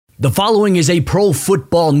The following is a Pro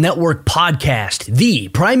Football Network podcast, the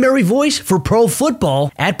primary voice for pro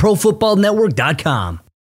football at profootballnetwork.com.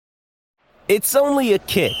 It's only a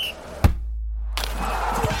kick,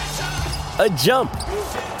 a jump,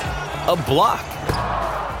 a block.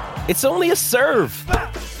 It's only a serve.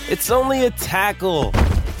 It's only a tackle,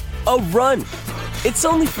 a run. It's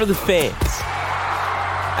only for the fans.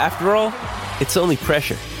 After all, it's only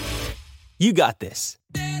pressure. You got this.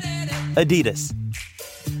 Adidas.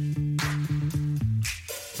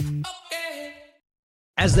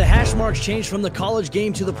 As the hash marks change from the college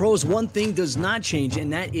game to the pros, one thing does not change,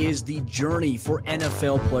 and that is the journey for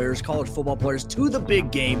NFL players, college football players, to the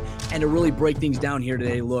big game. And to really break things down here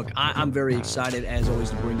today, look, I'm very excited, as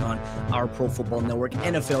always, to bring on our Pro Football Network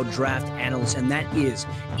NFL draft analyst, and that is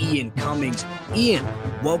Ian Cummings. Ian,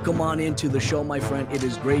 welcome on into the show, my friend. It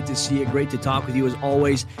is great to see you, great to talk with you as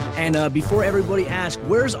always. And before everybody asks,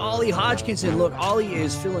 where's Aidan Hutchinson? Look, Ollie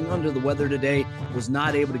is feeling under the weather today, was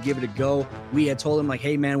not able to give it a go. We had told him, like,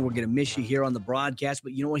 hey, man, we're going to miss you here on the broadcast.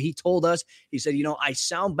 But you know what he told us? He said, I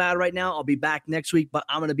sound bad right now. I'll be back next week, but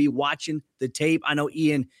I'm going to be watching the tape. I know,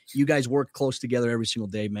 Ian, you guys work close together every single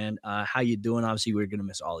day, man. How you doing? Obviously, we're going to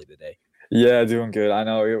miss Ollie today. Yeah, doing good. I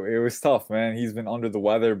know it was tough, man. He's been under the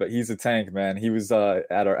weather, but he's a tank, man. He was at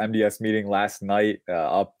our MDS meeting last night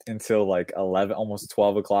up until like 11, almost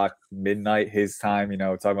 12 o'clock, midnight his time,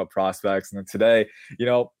 talking about prospects. And then today,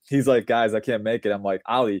 he's like, guys, I can't make it. I'm like,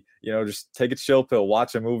 Ollie, just take a chill pill,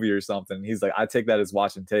 watch a movie or something. He's like, I take that as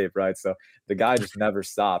watching tape, right? So the guy just never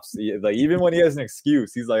stops. Like, even when he has an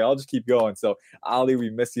excuse, he's like, I'll just keep going. So Ollie, we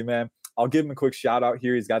miss you, man. I'll give him a quick shout out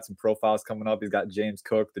here. He's got some profiles coming up. He's got James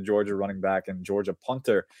Cook, the Georgia running back, and Georgia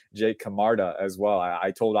punter, Jake Camarda as well.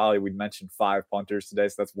 I told Ollie we'd mention 5 punters today,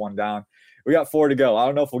 so that's 1 down. We got 4 to go. I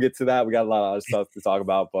don't know if we'll get to that. We got a lot of other stuff to talk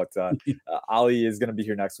about, but Ollie is going to be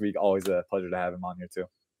here next week. Always a pleasure to have him on here too.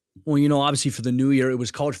 Well, obviously for the new year, it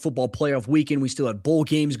was college football playoff weekend. We still had bowl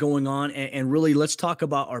games going on. And really, let's talk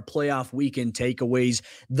about our playoff weekend takeaways.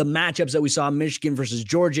 The matchups that we saw, Michigan versus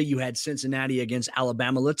Georgia. You had Cincinnati against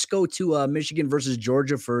Alabama. Let's go to Michigan versus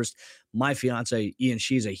Georgia first. My fiance, Ian,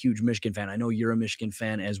 she's a huge Michigan fan. I know you're a Michigan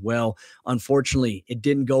fan as well. Unfortunately, it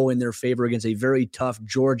didn't go in their favor against a very tough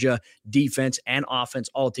Georgia defense and offense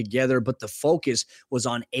altogether. But the focus was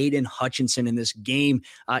on Aidan Hutchinson in this game.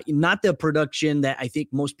 Not the production that I think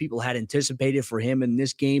most people had anticipated for him in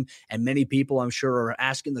this game. And many people, I'm sure, are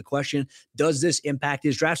asking the question, does this impact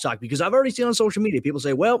his draft stock? Because I've already seen on social media, people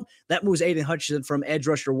say, well, that moves Aidan Hutchinson from edge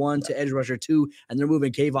rusher 1 to edge rusher 2, and they're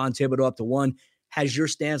moving Kayvon Thibodeau up to 1. Has your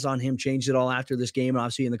stance on him changed at all after this game,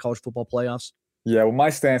 obviously in the college football playoffs? Yeah, well, my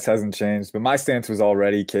stance hasn't changed, but my stance was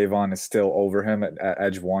already Kayvon is still over him at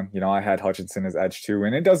edge 1. I had Hutchinson as edge 2,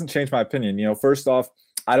 and it doesn't change my opinion. First off,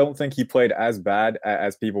 I don't think he played as bad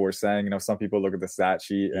as people were saying. Some people look at the stat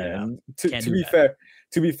sheet, and to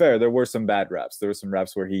be fair, there were some bad reps. There were some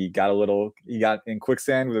reps where he got in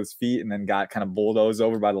quicksand with his feet and then got kind of bulldozed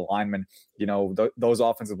over by the linemen. Those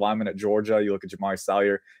offensive linemen at Georgia, you look at Jamari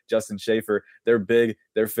Salyer, Justin Schaefer, they're big,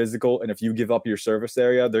 they're physical, and if you give up your service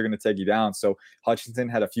area, they're going to take you down. So Hutchinson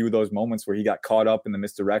had a few of those moments where he got caught up in the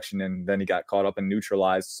misdirection and then he got caught up and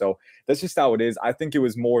neutralized. So that's just how it is. I think it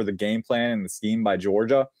was more the game plan and the scheme by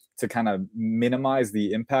Georgia to kind of minimize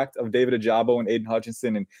the impact of David Ojabo and Aidan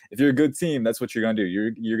Hutchinson. And if you're a good team, that's what you're going to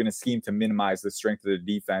do. You're going to scheme to minimize the strength of the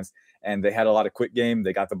defense. And they had a lot of quick game.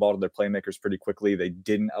 They got the ball to their playmakers pretty quickly. They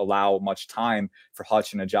didn't allow much time for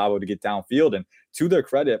Hutch and Ojabo to get downfield. And to their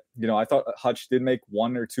credit, I thought Hutch did make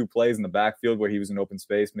 1 or 2 plays in the backfield where he was in open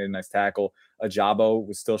space, made a nice tackle. Ojabo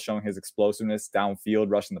was still showing his explosiveness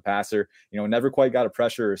downfield, rushing the passer. Never quite got a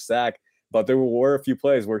pressure or sack. But there were a few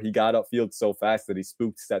plays where he got upfield so fast that he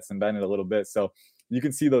spooked Stetson Bennett a little bit. So you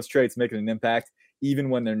can see those traits making an impact, even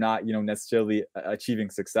when they're not, necessarily achieving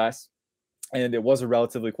success. And it was a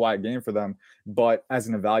relatively quiet game for them. But as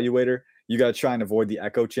an evaluator, you got to try and avoid the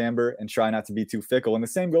echo chamber and try not to be too fickle. And the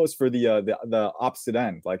same goes for the opposite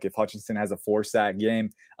end. Like if Hutchinson has a 4-sack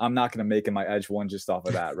game, I'm not going to make him my edge 1 just off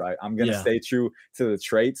of that, right? I'm going to stay true to the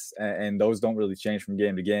traits, and those don't really change from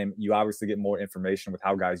game to game. You obviously get more information with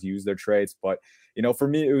how guys use their traits. But, for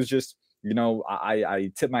me, it was just,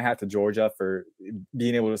 I tip my hat to Georgia for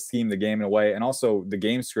being able to scheme the game in a way. And also the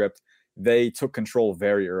game script, they took control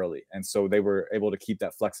very early. And so they were able to keep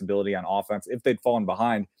that flexibility on offense. If they'd fallen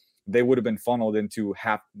behind, they would have been funneled into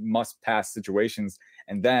must-pass situations.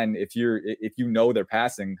 And then if they're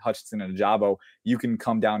passing Hutchinson and Ojabo, you can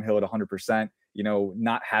come downhill at 100%.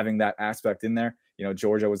 Not having that aspect in there,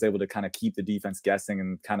 Georgia was able to kind of keep the defense guessing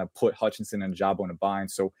and kind of put Hutchinson and Ojabo in a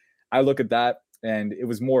bind. So I look at that, and it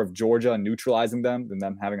was more of Georgia neutralizing them than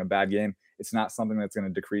them having a bad game. it's not something that's going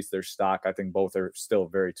to decrease their stock. I think both are still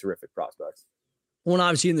very terrific prospects. Well,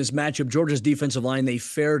 obviously in this matchup, Georgia's defensive line, they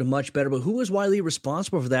fared much better, but who was widely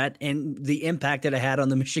responsible for that and the impact that it had on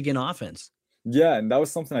the Michigan offense? Yeah, and that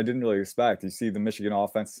was something I didn't really expect. You see the Michigan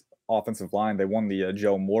offensive line, they won the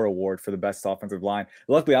Joe Moore Award for the best offensive line.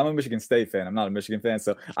 Luckily, I'm a Michigan State fan. I'm not a Michigan fan,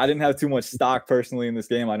 so I didn't have too much stock personally in this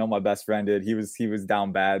game. I know my best friend did. He was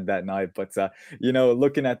down bad that night, but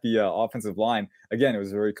looking at the offensive line, again, it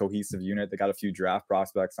was a very cohesive unit. They got a few draft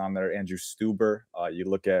prospects on there. Andrew Stuber. You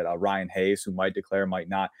look at Ryan Hayes, who might declare, might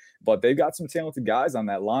not, but they've got some talented guys on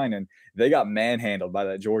that line, and they got manhandled by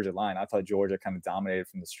that Georgia line. I thought Georgia kind of dominated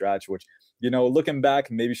from the stretch, which, looking back,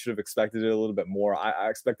 maybe should have expected it a little bit more. I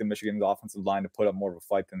expected Michigan's offensive line to put up more of a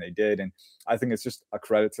fight than they did. And I think it's just a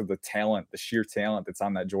credit to the talent, the sheer talent that's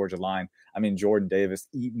on that Georgia line. I mean, Jordan Davis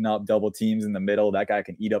eating up double teams in the middle. That guy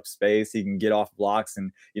can eat up space. He can get off blocks.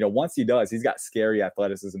 And, once he does, he's got scary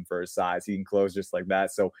athleticism for his size. He can close just like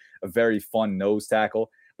that. So a very fun nose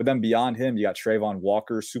tackle. But then beyond him, you got Trayvon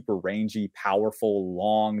Walker, super rangy, powerful,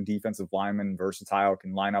 long defensive lineman, versatile,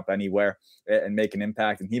 can line up anywhere and make an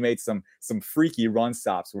impact. And he made some freaky run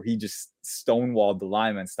stops where he just stonewalled the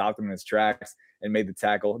lineman, stopped him in his tracks, and made the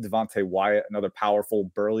tackle. Devontae Wyatt, another powerful,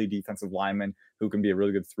 burly defensive lineman who can be a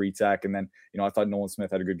really good three tech. And then, I thought Nolan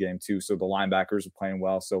Smith had a good game too. So the linebackers are playing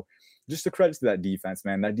well. So just a credit to that defense,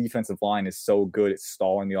 man. That defensive line is so good at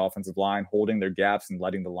stalling the offensive line, holding their gaps and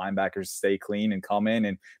letting the linebackers stay clean and come in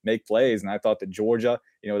and make plays. And I thought that Georgia,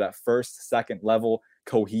 that first, second level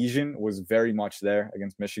cohesion was very much there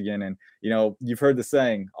against Michigan. And, you've heard the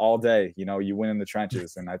saying all day, you win in the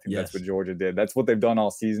trenches. And I think Yes. That's what Georgia did. That's what they've done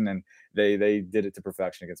all season. And they did it to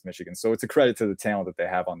perfection against Michigan. So it's a credit to the talent that they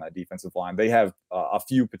have on that defensive line. They have a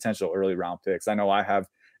few potential early round picks. I know I have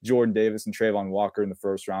Jordan Davis and Trayvon Walker in the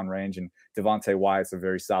first round range, and Devontae Wyatt's a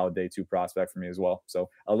very solid day 2 prospect for me as well. So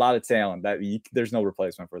a lot of talent there's no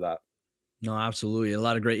replacement for that. No, absolutely. A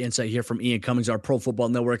lot of great insight here from Ian Cummings, our Pro Football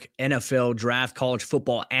Network NFL draft college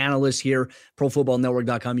football analyst here.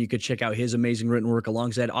 ProFootballNetwork.com. You could check out his amazing written work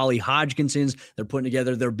alongside Aidan Hutchinson's. They're putting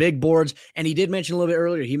together their big boards. And he did mention a little bit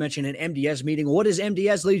earlier, he mentioned an MDS meeting. What is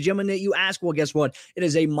MDS, ladies and gentlemen, that you ask? Well, guess what? It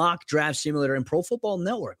is a mock draft simulator in Pro Football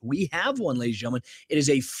Network. We have one, ladies and gentlemen. It is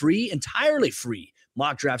a free, entirely free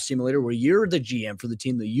mock draft simulator where you're the GM for the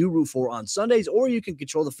team that you root for on Sundays, or you can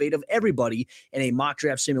control the fate of everybody in a mock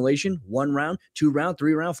draft simulation, 1 round, 2 round,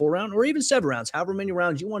 3 round, 4 round, or even 7 rounds, however many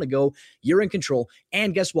rounds you want to go, you're in control.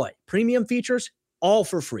 And guess what? Premium features, all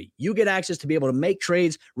for free. You get access to be able to make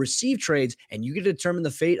trades, receive trades, and you get to determine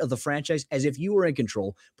the fate of the franchise as if you were in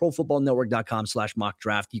control. ProFootballNetwork.com/mock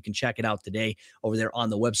draft. You can check it out today over there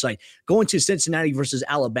on the website. Going to Cincinnati versus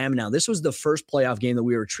Alabama now. This was the first playoff game that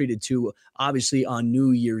we were treated to, obviously, on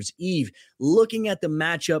New Year's Eve. Looking at the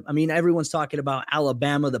matchup, I mean, everyone's talking about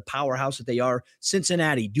Alabama, the powerhouse that they are.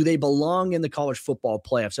 Cincinnati, do they belong in the college football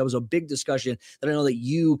playoffs? That was a big discussion that I know that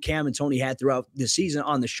you, Cam, and Tony had throughout the season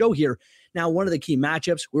on the show here. Now, one of the key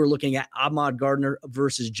matchups, we were looking at Ahmad Gardner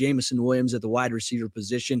versus Jamison Williams at the wide receiver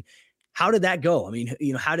position. How did that go? I mean,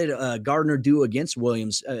 how did Gardner do against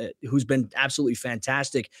Williams, who's been absolutely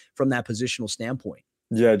fantastic from that positional standpoint?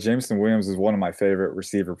 Yeah, Jameson Williams is one of my favorite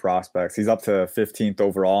receiver prospects. He's up to 15th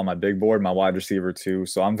overall on my big board, my wide receiver too.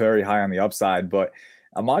 So I'm very high on the upside, but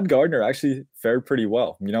Ahmad Gardner actually fared pretty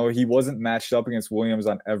well. He wasn't matched up against Williams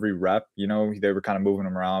on every rep. They were kind of moving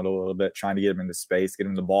him around a little bit, trying to get him into space, get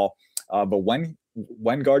him the ball. But when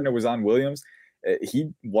Gardner was on Williams, he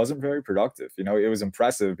wasn't very productive. It was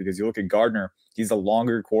impressive because you look at Gardner, he's a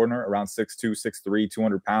longer corner, around 6'2", 6'3",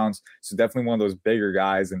 200 pounds. So definitely one of those bigger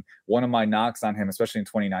guys. And one of my knocks on him, especially in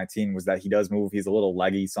 2019, was that he does move. He's a little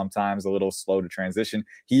leggy sometimes, a little slow to transition.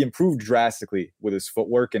 He improved drastically with his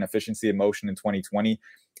footwork and efficiency of motion in 2020.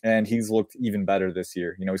 And he's looked even better this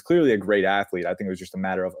year. He's clearly a great athlete. I think it was just a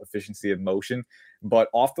matter of efficiency of motion. But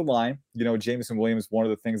off the line, Jameson Williams, one of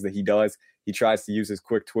the things that he does, he tries to use his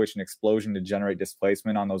quick twitch and explosion to generate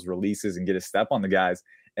displacement on those releases and get a step on the guys.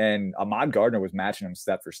 And Ahmad Gardner was matching him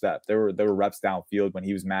step for step. There were reps downfield when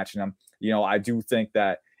he was matching them. I do think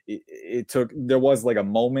that there was like a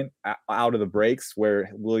moment out of the breaks where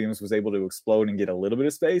Williams was able to explode and get a little bit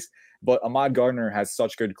of space, but Ahmad Gardner has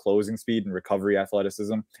such good clothing speed and recovery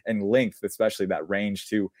athleticism and length, especially that range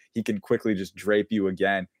too. He can quickly just drape you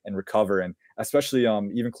again and recover. And especially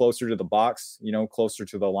even closer to the box, closer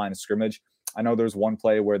to the line of scrimmage. I know there's one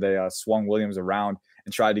play where they swung Williams around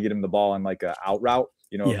and tried to get him the ball in like a out route,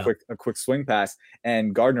 a quick swing pass,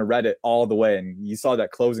 and Gardner read it all the way. And you saw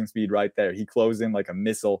that closing speed right there. He closed in like a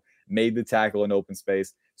missile, made the tackle in open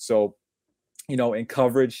space. So, in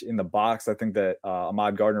coverage in the box, I think that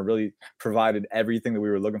Ahmad Gardner really provided everything that we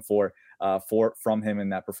were looking for. from him in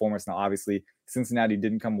that performance. Now, obviously, Cincinnati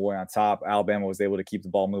didn't come away on top. Alabama was able to keep the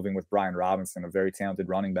ball moving with Brian Robinson, a very talented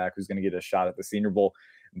running back who's going to get a shot at the Senior Bowl.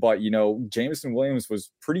 But, Jameson Williams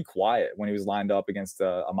was pretty quiet when he was lined up against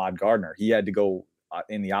Ahmad Gardner. He had to go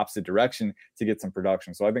in the opposite direction to get some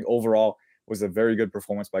production. So I think overall was a very good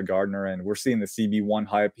performance by Gardner, and we're seeing the CB1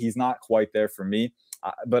 hype. He's not quite there for me,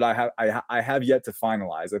 but I have yet to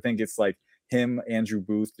finalize. I think it's like him, Andrew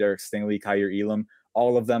Booth, Derek Stingley, Kyer Elam.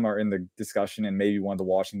 All of them are in the discussion, and maybe one of the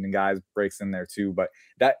Washington guys breaks in there too. But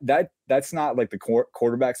that's not like the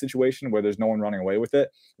quarterback situation where there's no one running away with it.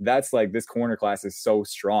 That's like this corner class is so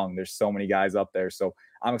strong. There's so many guys up there. So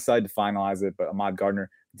I'm excited to finalize it. But Ahmad Gardner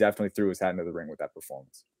definitely threw his hat into the ring with that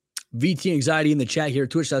performance. VT Anxiety in the chat here,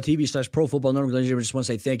 twitch.tv/ProFootballNetwork. I just want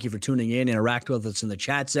to say thank you for tuning in. Interact with us in the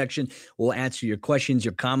chat section. We'll answer your questions,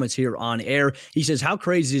 your comments here on air. He says, how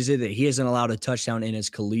crazy is it that he hasn't allowed a touchdown in his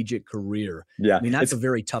collegiate career? Yeah. I mean, that's a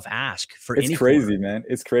very tough ask for any. It's crazy, man.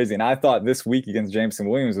 It's crazy. And I thought this week against Jameson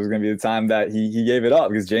Williams was going to be the time that he gave it up,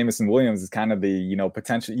 because Jameson Williams is kind of the,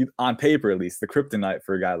 potential, on paper at least, the kryptonite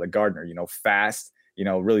for a guy like Gardner, fast,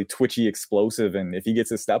 really twitchy, explosive. And if he gets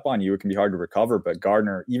a step on you, it can be hard to recover. But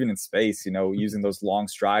Gardner, even in space, using those long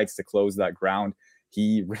strides to close that ground,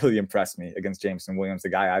 he really impressed me against Jameson Williams, the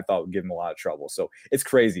guy I thought would give him a lot of trouble. So it's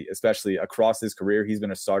crazy, especially across his career. He's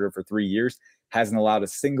been a starter for 3 years, hasn't allowed a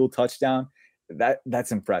single touchdown.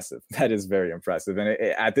 That's impressive. That is very impressive. And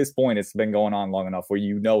at this point, it's been going on long enough where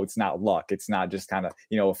it's not luck. It's not just kind of,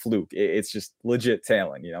 a fluke. It's just legit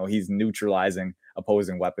talent. He's neutralizing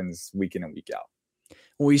opposing weapons week in and week out.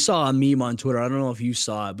 Well, we saw a meme on Twitter. I don't know if you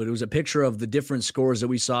saw it, but it was a picture of the different scores that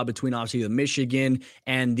we saw between obviously the Michigan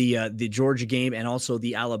and the Georgia game, and also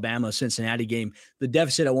the Alabama-Cincinnati game. The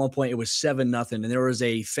deficit at one point, it was 7-0, and there was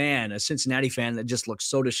a Cincinnati fan that just looked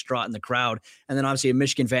so distraught in the crowd, and then obviously a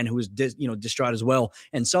Michigan fan who was distraught as well.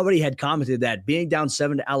 And somebody had commented that being down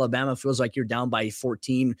 7 to Alabama feels like you're down by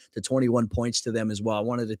 14 to 21 points to them as well. I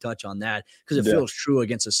wanted to touch on that because it feels true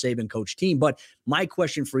against a Saban coach team. But my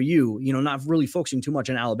question for you, not really focusing too much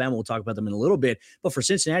on Alabama, we'll talk about them in a little bit, but for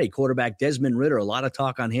Cincinnati, quarterback Desmond Ridder, a lot of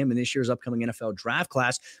talk on him in this year's upcoming NFL draft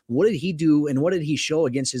class. What did he do, and what did he show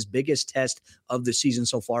against his biggest test of the season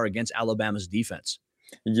so far against Alabama's defense?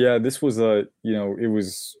 Yeah, this was it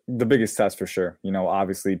was the biggest test for sure.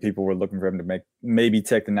 Obviously people were looking for him to maybe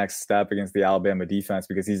take the next step against the Alabama defense,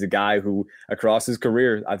 because he's a guy who across his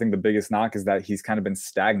career, I think the biggest knock is that he's kind of been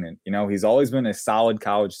stagnant. He's always been a solid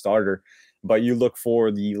college starter, but you look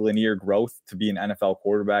for the linear growth to be an NFL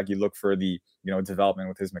quarterback. You look for the, development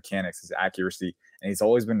with his mechanics, his accuracy, and he's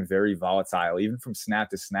always been very volatile, even from snap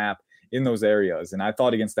to snap in those areas. And I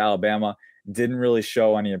thought against Alabama, didn't really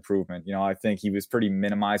show any improvement. I think he was pretty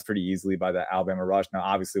minimized pretty easily by the Alabama rush. Now,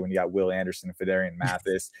 obviously, when you got Will Anderson, Fedarian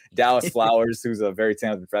Mathis, Dallas Flowers, who's a very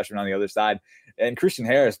talented freshman on the other side, and Christian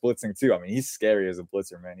Harris blitzing too. I mean, he's scary as a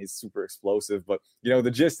blitzer, man. He's super explosive. But,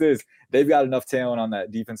 the gist is they've got enough talent on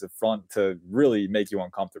that defensive front to really make you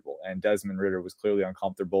uncomfortable. And Desmond Ridder was clearly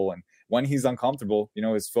uncomfortable. And when he's uncomfortable,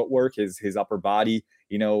 his footwork, his upper body,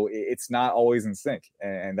 it's not always in sync.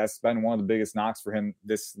 And that's been one of the biggest knocks for him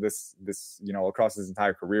this across his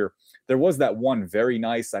entire career. There was that one very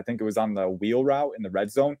nice, I think it was on the wheel route in the red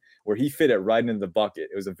zone, where he fit it right into the bucket.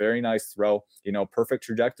 It was a very nice throw, perfect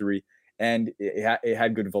trajectory. And it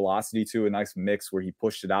had good velocity too, a nice mix where he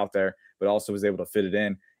pushed it out there, but also was able to fit it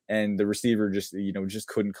in. And the receiver just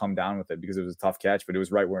couldn't come down with it because it was a tough catch, but it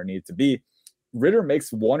was right where it needed to be. Ridder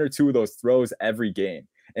makes one or two of those throws every game.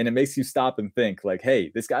 And it makes you stop and think like,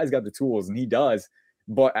 hey, this guy's got the tools, and he does.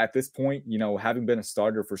 But at this point, having been a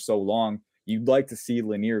starter for so long, you'd like to see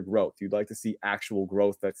linear growth. You'd like to see actual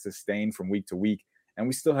growth that's sustained from week to week. And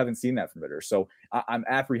we still haven't seen that from Ridder. So I'm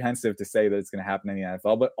apprehensive to say that it's going to happen in the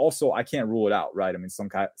NFL, but also I can't rule it out, right? I mean,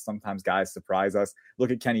 sometimes guys surprise us. Look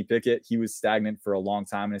at Kenny Pickett. He was stagnant for a long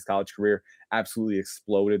time in his college career, absolutely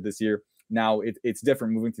exploded this year. Now it's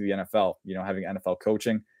different moving to the NFL, having NFL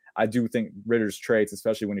coaching. I do think Ridder's traits,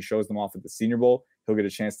 especially when he shows them off at the Senior Bowl, he'll get a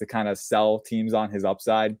chance to kind of sell teams on his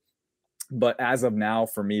upside. But as of now,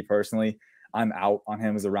 for me personally, I'm out on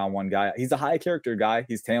him as a round one guy. He's a high character guy.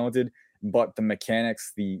 He's talented, but the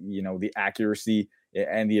mechanics, the accuracy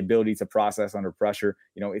and the ability to process under pressure,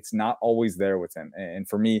 it's not always there with him. And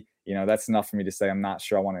for me, that's enough for me to say I'm not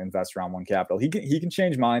sure I want to invest round one capital. He can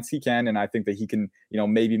change minds. He can. And I think that he can,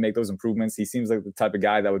 maybe make those improvements. He seems like the type of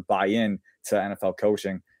guy that would buy in to NFL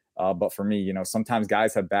coaching. But for me, sometimes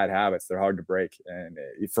guys have bad habits. They're hard to break. And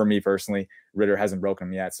for me personally, Ridder hasn't broken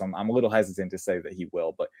them yet. So I'm a little hesitant to say that he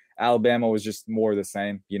will. But Alabama was just more of the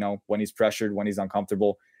same. When he's pressured, when he's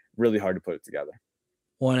uncomfortable, really hard to put it together.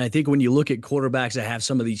 Well, and I think when you look at quarterbacks that have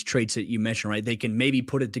some of these traits that you mentioned, right, they can maybe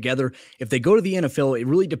put it together. If they go to the NFL, it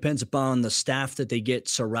really depends upon the staff that they get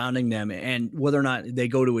surrounding them and whether or not they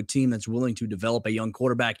go to a team that's willing to develop a young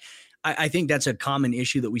quarterback. I think that's a common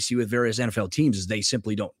issue that we see with various NFL teams is they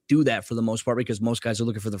simply don't do that for the most part because most guys are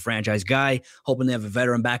looking for the franchise guy, hoping they have a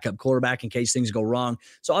veteran backup quarterback in case things go wrong.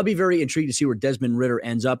 So I'll be very intrigued to see where Desmond Ridder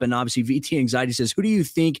ends up. And obviously VT Anxiety says, who do you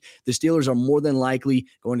think the Steelers are more than likely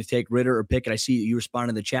going to take, Ridder or Pickett? I see you respond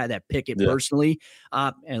in the chat that Pickett personally.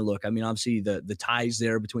 And look, I mean, obviously the ties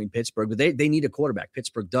there between Pittsburgh, but they need a quarterback.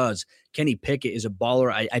 Pittsburgh does. Kenny Pickett is a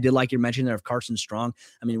baller. I did like your mention there of Carson Strong.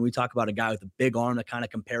 I mean, we talk about a guy with a big arm that kind of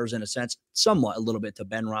compares in a sense, somewhat a little bit to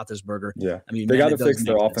Ben Roethlisberger. Yeah. I mean, they got to fix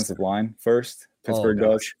their offensive line first. Pittsburgh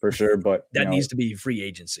does for sure, but that needs to be free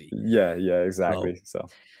agency. Yeah, exactly.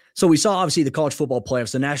 So we saw obviously the college football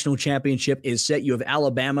playoffs. The national championship is set. You have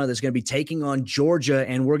Alabama that's going to be taking on Georgia,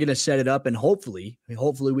 and we're going to set it up. And hopefully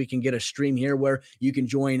we can get a stream here where you can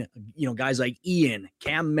join, guys like Ian,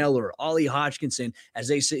 Cam Miller, Ollie Hodgkinson as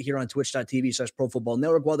they sit here on twitch.tv/Pro Football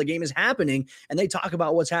Network while the game is happening, and they talk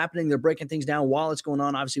about what's happening. They're breaking things down while it's going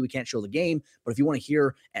on. Obviously, we can't show the game, but if you want to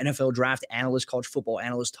hear NFL draft analysts, college football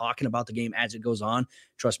analysts talking about the game as it goes on,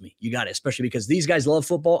 trust me, you got it. Especially because these guys love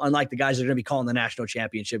football, unlike the guys that are going to be calling the national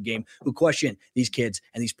championship game who question these kids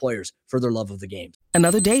and these players for their love of the game.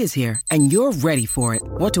 Another day is here and you're ready for it.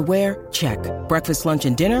 What to wear? Check. Breakfast, lunch,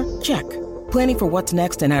 and dinner? Check. Planning for what's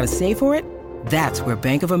next and how to save for it? That's where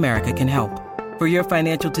Bank of America can help. For your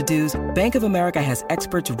financial to-dos, Bank of America has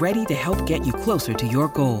experts ready to help get you closer to your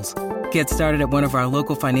goals. Get started at one of our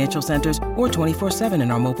local financial centers or 24/7 in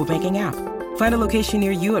our mobile banking app. Find a location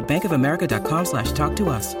near you at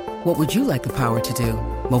bankofamerica.com/talktous. What would you like the power to do?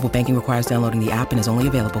 Mobile banking requires downloading the app and is only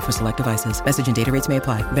available for select devices. Message and data rates may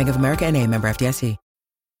apply. Bank of America NA, member FDIC.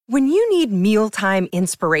 When you need mealtime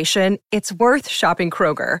inspiration, it's worth shopping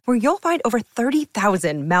Kroger, where you'll find over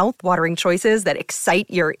 30,000 mouth-watering choices that excite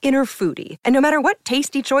your inner foodie. And no matter what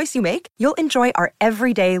tasty choice you make, you'll enjoy our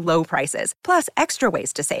everyday low prices, plus extra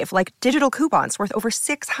ways to save, like digital coupons worth over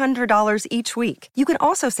 $600 each week. You can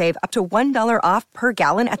also save up to $1 off per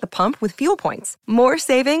gallon at the pump with fuel points. More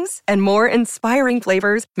savings and more inspiring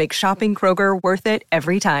flavors make shopping Kroger worth it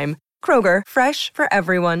every time. Kroger, fresh for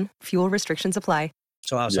everyone. Fuel restrictions apply.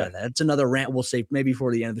 So outside of that, it's another rant we'll save maybe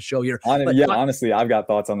for the end of the show here. Honestly, I've got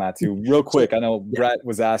thoughts on that too. Real quick, I know Brett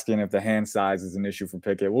was asking if the hand size is an issue for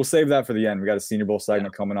Pickett. We'll save that for the end. We got a Senior Bowl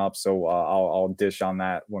segment coming up, so I'll dish on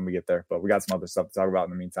that when we get there. But we got some other stuff to talk about in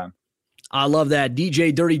the meantime. I love that.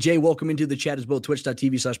 DJ Dirty J, welcome into the chat as well,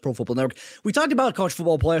 twitch.tv/Pro Football Network. We talked about college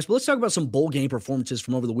football players, but let's talk about some bowl game performances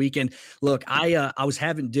from over the weekend. Look, I was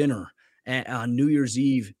having dinner on New Year's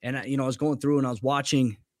Eve, and I was going through and I was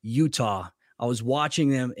watching Utah. I was watching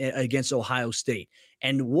them against Ohio State.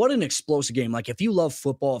 And what an explosive game. Like, if you love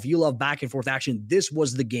football, if you love back and forth action, this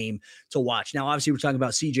was the game to watch. Now, obviously, we're talking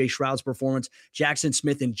about C.J. Stroud's performance, Jackson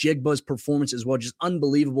Smith and Jigba's performance as well, just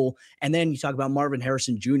unbelievable. And then you talk about Marvin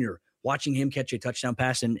Harrison Jr., watching him catch a touchdown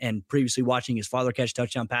pass and previously watching his father catch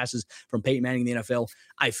touchdown passes from Peyton Manning in the NFL.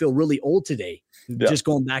 I feel really old today just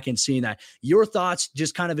going back and seeing that. Your thoughts,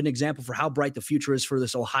 just kind of an example for how bright the future is for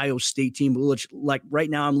this Ohio State team, which, like, right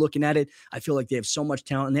now I'm looking at it, I feel like they have so much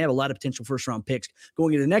talent and they have a lot of potential first-round picks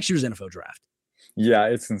going into next year's NFL draft. Yeah,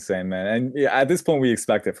 it's insane, man. And at this point, we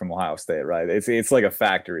expect it from Ohio State, right? It's like a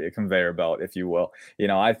factory, a conveyor belt, if you will.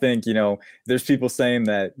 I think, there's people saying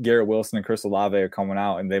that Garrett Wilson and Chris Olave are coming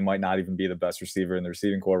out and they might not even be the best receiver in the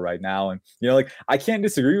receiving corps right now. And, I can't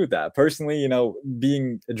disagree with that. Personally,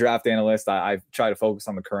 being a draft analyst, I try to focus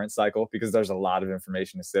on the current cycle because there's a lot of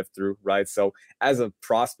information to sift through, right? So as a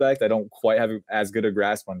prospect, I don't quite have as good a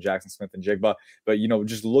grasp on Jackson Smith and Jigba, but,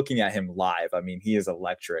 just looking at him live, I mean, he is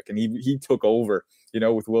electric and he took over,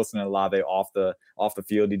 with Wilson and Olave off the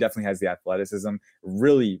field. He definitely has the athleticism,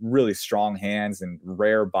 really, really strong hands and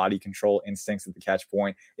rare body control instincts at the catch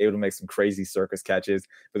point, able to make some crazy circus catches,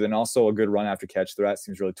 but then also a good run after catch threat.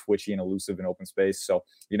 Seems really twitchy and elusive in open space. So,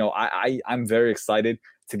 I'm very excited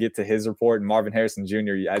to get to his report. And Marvin Harrison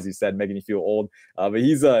Jr., as you said, making you feel old, but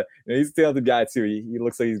he's a talented guy too. He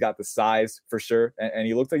looks like he's got the size for sure, and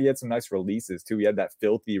he looked like he had some nice releases too. He had that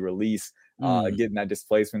filthy release, getting that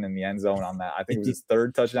displacement in the end zone on that. I think it was his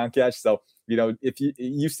third touchdown catch. So, if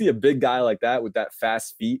you see a big guy like that with that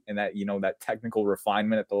fast feet and that, that technical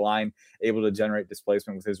refinement at the line, able to generate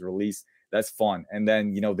displacement with his release, that's fun. And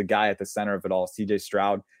then, the guy at the center of it all, C.J.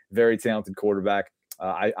 Stroud, very talented quarterback.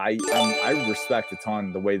 I respect a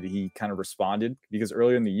ton the way that he kind of responded, because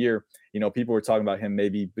earlier in the year, people were talking about him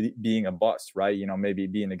maybe being a bust, right? Maybe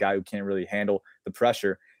being a guy who can't really handle the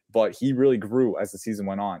pressure. but he really grew as the season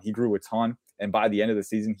went on. He grew a ton. And by the end of the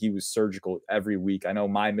season, he was surgical every week. I know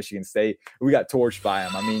my Michigan State, we got torched by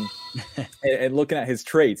him. I mean, and looking at his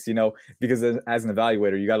traits, because as an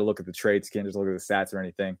evaluator, you got to look at the traits. You can't just look at the stats or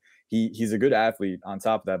anything. He's a good athlete on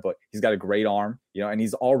top of that, but he's got a great arm, and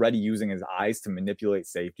he's already using his eyes to manipulate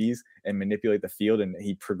safeties and manipulate the field, and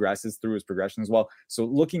he progresses through his progression as well. So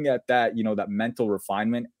looking at that, that mental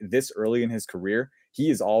refinement this early in his career, he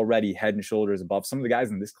is already head and shoulders above some of the guys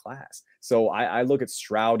in this class. So I look at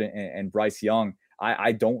Stroud and Bryce Young.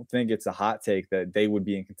 I don't think it's a hot take that they would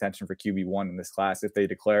be in contention for QB1 in this class if they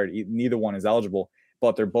declared. Neither one is eligible,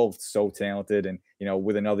 but they're both so talented. And,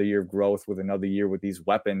 with another year of growth, with another year with these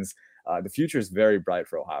weapons, the future is very bright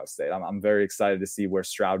for Ohio State. I'm very excited to see where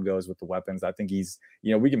Stroud goes with the weapons. I think he's,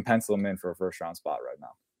 we can pencil him in for a first round spot right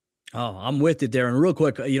now. Oh, I'm with it there. And real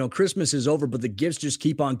quick, Christmas is over, but the gifts just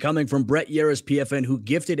keep on coming from Brett Yaris, PFN, who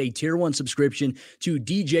gifted a tier 1 subscription to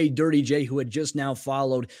DJ Dirty J, who had just now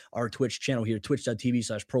followed our Twitch channel here,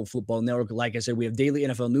 twitch.tv/Pro Football Network. Like I said, we have daily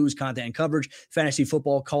NFL news, content, and coverage, fantasy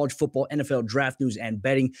football, college football, NFL draft news, and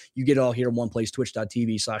betting. You get it all here in one place,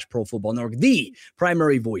 twitch.tv/Pro Football Network, the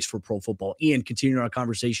primary voice for pro football. Ian, continuing our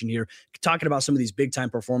conversation here, talking about some of these big-time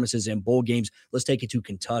performances in bowl games. Let's take it to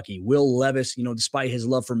Kentucky. Will Levis, despite his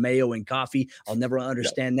love for mayo and coffee, I'll never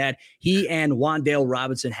understand that. He and Wan'Dale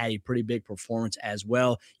Robinson had a pretty big performance as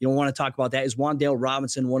well. You don't want to talk about that. Is Wan'Dale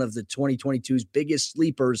Robinson one of the 2022's biggest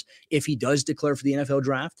sleepers if he does declare for the NFL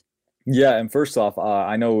draft? Yeah, and first off,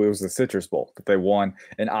 I know it was the Citrus Bowl that they won,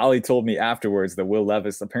 and Ollie told me afterwards that Will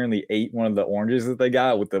Levis apparently ate one of the oranges that they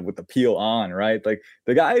got with the peel on, right? Like,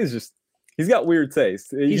 the guy is just, he's got weird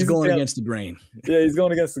taste. He's going against the grain. Yeah, he's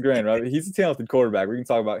going against the grain, right? He's a talented quarterback. We can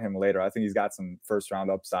talk about him later. I think he's got some first-round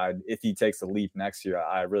upside if he takes a leap next year.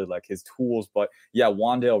 I really like his tools. But, yeah,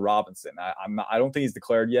 Wan'Dale Robinson, I don't think he's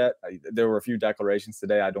declared yet. There were a few declarations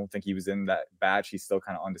today. I don't think he was in that batch. He's still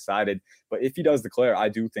kind of undecided. But if he does declare, I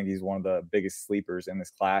do think he's one of the biggest sleepers in this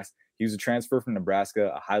class. He was a transfer from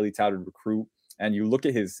Nebraska, a highly touted recruit. And you look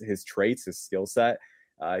at his traits, his skill set,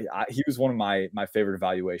 he was one of my favorite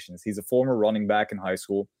evaluations. He's a former running back in high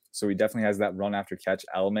school, so he definitely has that run after catch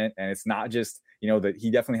element. And it's not just, that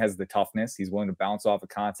he definitely has the toughness. He's willing to bounce off of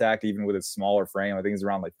contact, even with his smaller frame. I think he's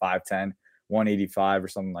around like 5'10", 185 or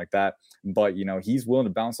something like that. But, he's willing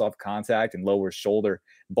to bounce off contact and lower his shoulder.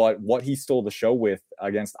 But what he stole the show with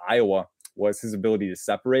against Iowa was his ability to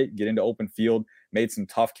separate, get into open field, made some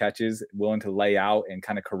tough catches, willing to lay out and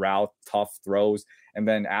kind of corral tough throws. And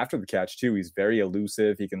then after the catch, too, he's very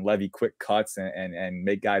elusive. He can levy quick cuts and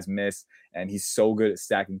make guys miss. And he's so good at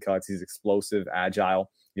stacking cuts. He's explosive, agile.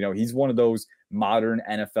 He's one of those modern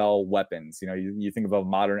NFL weapons. You think of a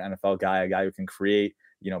modern NFL guy, a guy who can create,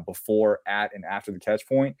 before, at, and after the catch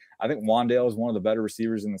point. I think Wan'Dale is one of the better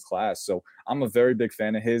receivers in this class. So I'm a very big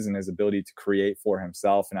fan of his and his ability to create for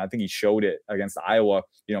himself. And I think he showed it against Iowa,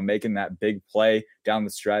 making that big play down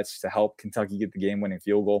the stretch to help Kentucky get the game-winning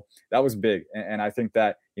field goal. That was big. And I think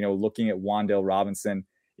that, looking at Wan'Dale Robinson,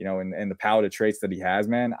 and the palette traits that he has,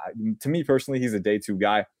 man, to me personally, he's a day 2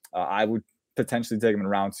 guy. I would potentially take him in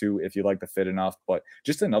round 2 if you like the fit enough, but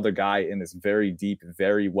just another guy in this very deep,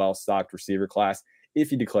 very well-stocked receiver class. If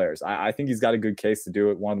he declares, I think he's got a good case to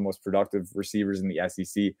do it. One of the most productive receivers in the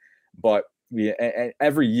SEC, but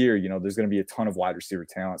every year, there's going to be a ton of wide receiver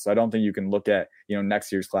talent. So I don't think you can look at, next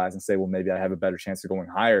year's class and say, well, maybe I have a better chance of going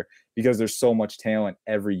higher, because there's so much talent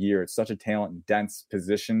every year. It's such a talent dense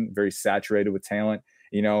position, very saturated with talent.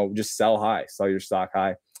 Just sell high, sell your stock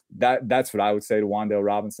high. That's what I would say to Wan'Dale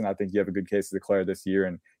Robinson. I think you have a good case to declare this year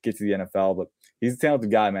and get to the NFL, but he's a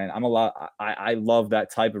talented guy, man. I love that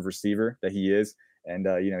type of receiver that he is. And,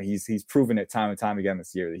 he's proven it time and time again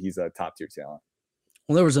this year that he's a top tier talent.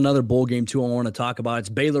 Well, there was another bowl game, too, I want to talk about. It's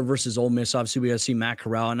Baylor versus Ole Miss. Obviously, we got to see Matt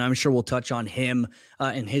Corral, and I'm sure we'll touch on him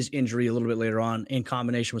and his injury a little bit later on in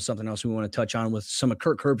combination with something else we want to touch on with some of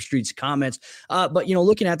Kirk Herbstreit's comments. But,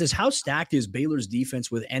 looking at this, how stacked is Baylor's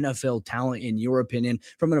defense with NFL talent, in your opinion,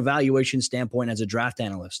 from an evaluation standpoint as a draft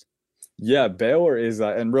analyst? Yeah, Baylor is,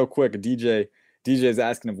 and real quick, DJ is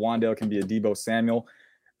asking if Wan'Dale can be a Deebo Samuel.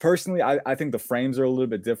 Personally, I think the frames are a little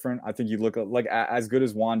bit different. I think you look at, like, as good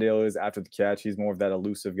as Wan'Dale is after the catch, he's more of that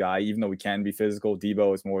elusive guy. Even though he can be physical,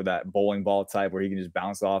 Deebo is more of that bowling ball type where he can just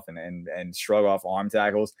bounce off and shrug off arm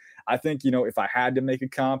tackles. I think, if I had to make a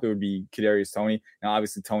comp, it would be Kadarius Toney. Now,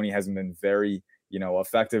 obviously, Toney hasn't been very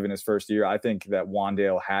effective in his first year. I think that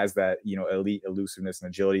Wan'Dale has that, elite elusiveness and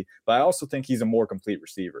agility, but I also think he's a more complete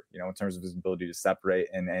receiver, in terms of his ability to separate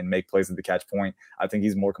and make plays at the catch point. I think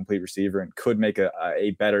he's a more complete receiver and could make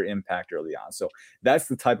a better impact early on. So that's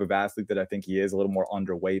the type of athlete that I think he is, a little more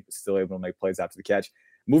underweight, but still able to make plays after the catch.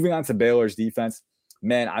 Moving on to Baylor's defense.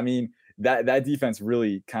 man, I mean, that defense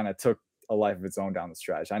really kind of took a life of its own down the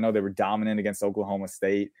stretch. I know they were dominant against Oklahoma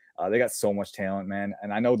State. They got so much talent, man.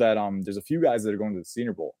 And I know that there's a few guys that are going to the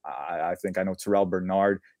Senior Bowl. I think I know Terrell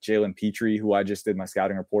Bernard, Jalen Petrie, who I just did my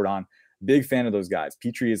scouting report on. Big fan of those guys.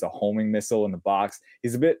 Petrie is a homing missile in the box.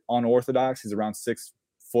 He's a bit unorthodox. He's around 6'1",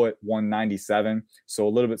 197, so a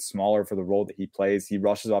little bit smaller for the role that he plays. He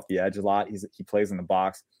rushes off the edge a lot. He plays in the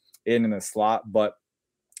box, in the slot, but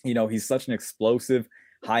he's such an explosive,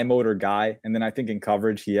 high motor guy. And then I think in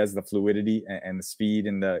coverage, he has the fluidity and the speed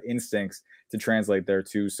and the instincts to translate there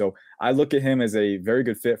too. So I look at him as a very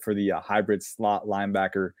good fit for the hybrid slot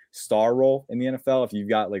linebacker star role in the NFL. If you've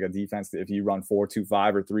got like a defense, if you run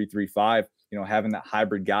 4-2-5 or 3-3-5, having that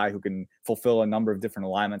hybrid guy who can fulfill a number of different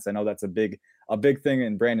alignments. I know that's a big thing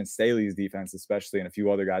in Brandon Staley's defense, especially, and a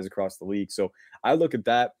few other guys across the league. So I look at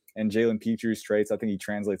that and Jalen Petrie's traits. I think he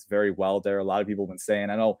translates very well there. A lot of people have been saying,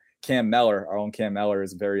 I know Cam Mellor, our own Cam Mellor,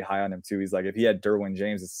 is very high on him too. He's like, if he had Derwin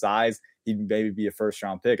James' size, he'd maybe be a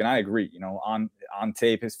first-round pick. And I agree. On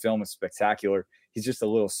tape, his film is spectacular. He's just a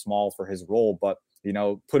little small for his role, but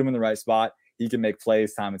put him in the right spot. He can make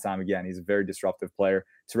plays time and time again. He's a very disruptive player.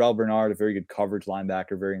 Terrell Bernard, a very good coverage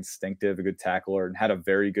linebacker, very instinctive, a good tackler, and had a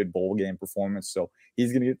very good bowl game performance. So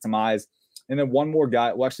he's going to get some eyes. And then one more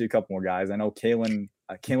guy, well, actually a couple more guys. I know Kalen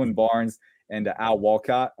Barnes and Al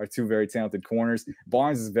Walcott are two very talented corners.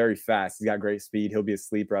 Barnes is very fast. He's got great speed. He'll be a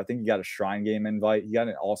sleeper. I think he got a Shrine game invite. He got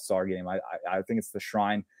an All-Star game. I think it's the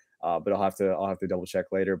Shrine, but I'll have to double check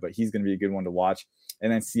later. But he's going to be a good one to watch.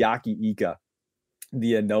 And then Siaki Ika,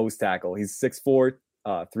 the nose tackle. He's 6'4",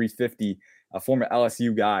 350, a former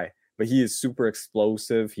LSU guy, but he is super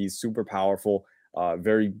explosive. He's super powerful.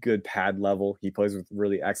 Very good pad level. He plays with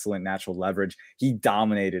really excellent natural leverage. He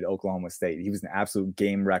dominated Oklahoma State. He was an absolute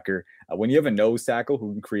game wrecker. When you have a nose tackle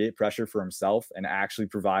who can create pressure for himself and actually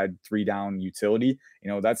provide 3-down utility,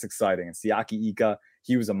 that's exciting. And Siaki Ika,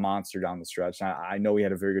 he was a monster down the stretch. I know he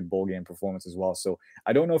had a very good bowl game performance as well. So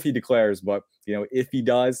I don't know if he declares, but if he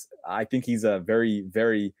does, I think he's a very,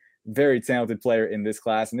 very, very talented player in this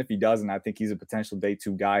class. And if he doesn't, I think he's a potential day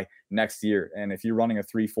 2 guy next year. And if you're running a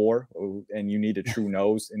 3-4 and you need a true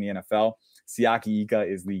nose in the NFL, Siaki Ika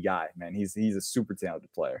is the guy, man. He's a super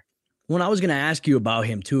talented player. Well, I was going to ask you about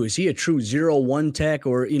him too. Is he a true 0-1 tech,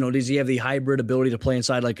 or, does he have the hybrid ability to play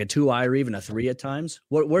inside like a 2-eye or even a 3 at times?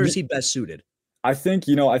 Where is he best suited? I think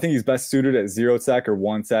he's best suited at 0 tech or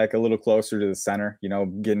 1 tech, a little closer to the center,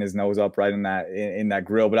 getting his nose up right in that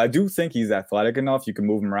grill. But I do think he's athletic enough. You can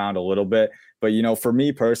move him around a little bit. But, for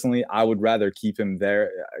me personally, I would rather keep him there,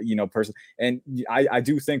 personally. And I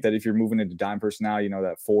do think that if you're moving into dime personnel,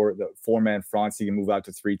 that the 4-man fronts, he can move out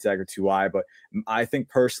to 3 tech or 2-eye. But I think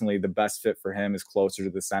personally, the best fit for him is closer to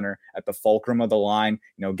the center at the fulcrum of the line,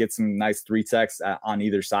 get some nice 3 techs on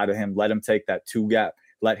either side of him. Let him take that 2 gap.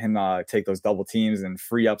 Let him take those double teams and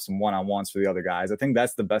free up some one-on-ones for the other guys. I think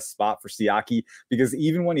that's the best spot for Siaki, because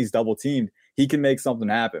even when he's double teamed, he can make something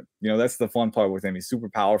happen. That's the fun part with him. He's super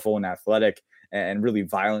powerful and athletic and really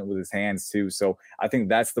violent with his hands too. So I think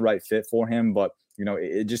that's the right fit for him. But,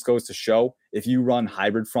 it just goes to show if you run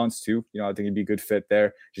hybrid fronts too, I think he'd be a good fit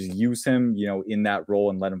there. Just use him, in that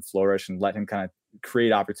role and let him flourish and let him kind of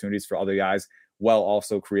create opportunities for other guys while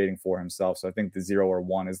also creating for himself. So I think the 0 or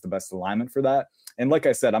 1 is the best alignment for that. And like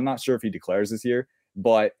I said, I'm not sure if he declares this year,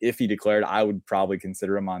 but if he declared, I would probably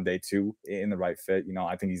consider him on day 2 in the right fit.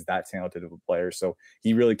 I think he's that talented of a player. So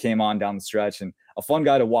he really came on down the stretch and a fun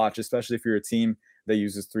guy to watch, especially if you're a team that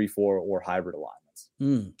uses 3-4 or hybrid alignments.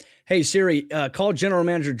 Hey, Siri, call General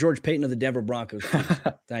Manager George Payton of the Denver Broncos.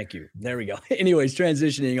 Thank you. There we go. Anyways,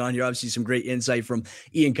 transitioning on here, obviously some great insight from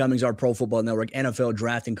Ian Cummings, our Pro Football Network, NFL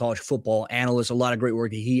draft and college football analyst. A lot of great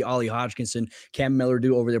work that he, Aidan Hutchinson, Cam Mellor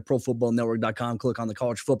do over there, profootballnetwork.com. Click on the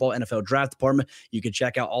college football NFL draft department. You can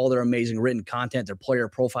check out all their amazing written content, their player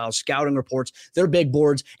profiles, scouting reports, their big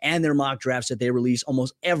boards, and their mock drafts that they release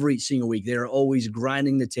almost every single week. They are always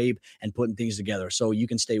grinding the tape and putting things together so you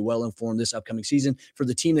can stay well informed this upcoming season for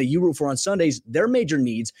the team that you root for on Sundays, their major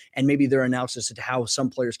needs, and maybe their analysis to how some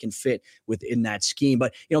players can fit within that scheme.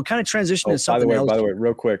 But, kind of transition to something else. By the way,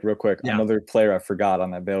 real quick, yeah. Another player I forgot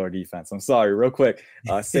on that Baylor defense. I'm sorry, real quick.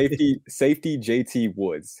 Safety JT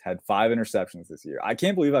Woods had 5 interceptions this year. I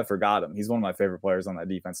can't believe I forgot him. He's one of my favorite players on that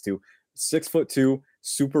defense too. 6'2",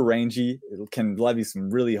 super rangy, can levy some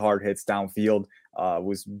really hard hits downfield.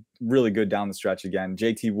 Was really good down the stretch again.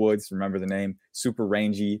 JT Woods, remember the name, super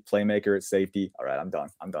rangy playmaker at safety. All right, I'm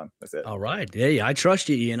done. That's it. All right. Hey, I trust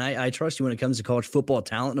you, Ian. I trust you when it comes to college football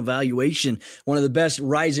talent and evaluation. One of the best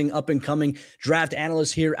rising up and coming draft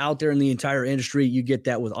analysts here out there in the entire industry. You get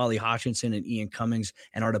that with Aidan Hutchinson and Ian Cummings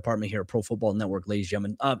and our department here at Pro Football Network, ladies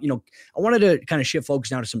and gentlemen. I wanted to kind of shift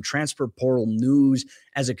focus now to some transfer portal news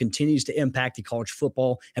as it continues to impact the college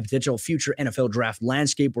football and potential future NFL draft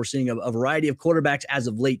landscape. We're seeing a variety of quarterbacks as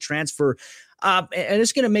of late transfer. And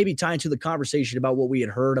it's going to maybe tie into the conversation about what we had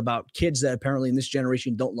heard about kids that apparently in this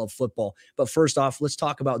generation don't love football. But first off, let's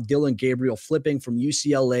talk about Dillon Gabriel flipping from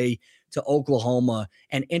UCLA to Oklahoma.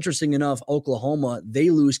 And interesting enough, Oklahoma, they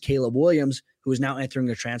lose Caleb Williams, who is now entering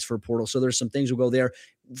the transfer portal. So there's some things we'll go there.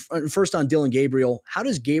 First on Dillon Gabriel, how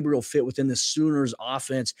does Gabriel fit within the Sooners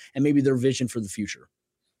offense and maybe their vision for the future?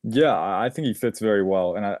 Yeah, I think he fits very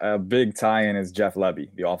well. And a big tie-in is Jeff Lebby,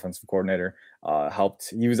 the offensive coordinator.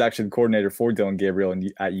 He was actually the coordinator for Dillon Gabriel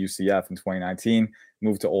at UCF in 2019,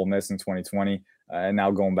 moved to Ole Miss in 2020, and now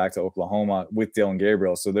going back to Oklahoma with Dillon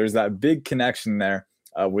Gabriel. So there's that big connection there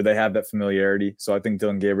where they have that familiarity. So I think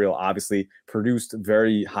Dillon Gabriel obviously produced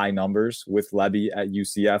very high numbers with Lebby at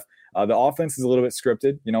UCF. The offense is a little bit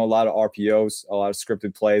scripted, a lot of RPOs, a lot of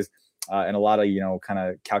scripted plays. And a lot of, kind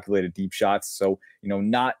of calculated deep shots. So,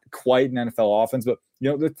 not quite an NFL offense, but,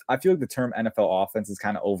 I feel like the term NFL offense is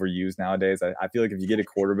kind of overused nowadays. I feel like if you get a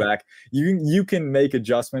quarterback, you can make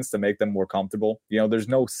adjustments to make them more comfortable. There's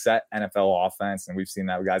no set NFL offense. And we've seen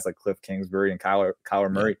that with guys like Cliff Kingsbury and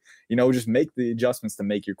Kyler Murray, just make the adjustments to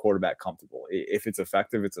make your quarterback comfortable. If it's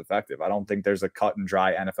effective, it's effective. I don't think there's a cut and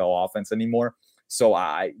dry NFL offense anymore. So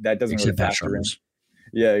that doesn't really factor in.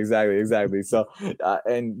 Yeah, exactly. So,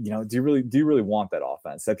 do you really want that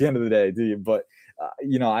offense at the end of the day? Do you? But,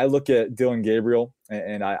 I look at Dillon Gabriel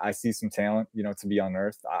and I see some talent, to be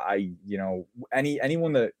unearthed.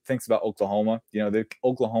 Anyone that thinks about Oklahoma, the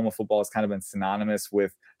Oklahoma football has kind of been synonymous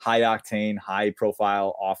with high octane, high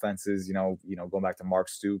profile offenses, going back to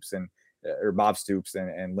Bob Stoops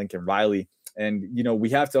and Lincoln Riley. And, we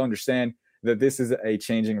have to understand that this is a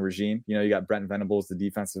changing regime. You got Brent Venables, the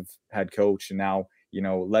defensive head coach, and now,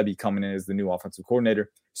 Lebby coming in as the new offensive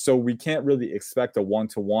coordinator. So we can't really expect a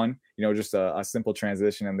one-to-one, just a simple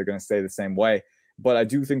transition and they're going to stay the same way. But I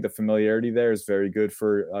do think the familiarity there is very good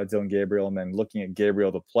for Dillon Gabriel. And then looking at Gabriel,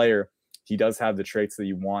 the player, he does have the traits that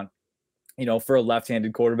you want. For a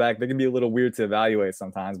left-handed quarterback, they can be a little weird to evaluate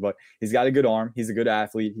sometimes, but he's got a good arm. He's a good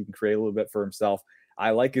athlete. He can create a little bit for himself.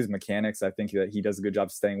 I like his mechanics. I think that he does a good job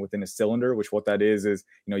staying within his cylinder, which what that is,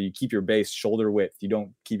 you keep your base shoulder width. You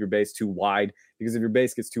don't keep your base too wide because if your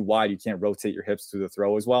base gets too wide, you can't rotate your hips to the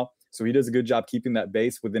throw as well. So he does a good job keeping that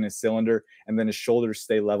base within his cylinder, and then his shoulders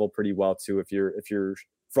stay level pretty well too. If your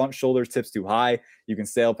front shoulder tips too high, you can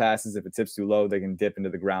sail passes. If it tips too low, they can dip into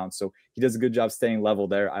the ground. So he does a good job staying level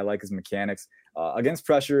there. I like his mechanics. Against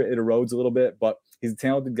pressure, it erodes a little bit, but he's a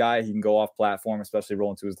talented guy. He can go off platform, especially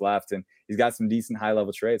rolling to his left, and he's got some decent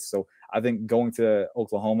high-level traits. So I think going to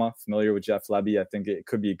Oklahoma, familiar with Jeff Lebby, I think it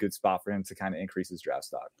could be a good spot for him to kind of increase his draft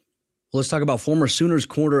stock. Well, let's talk about former Sooners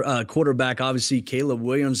quarterback. Obviously, Caleb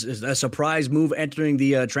Williams is a surprise move entering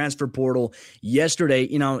the transfer portal yesterday.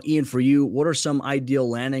 Ian, for you, what are some ideal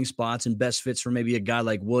landing spots and best fits for maybe a guy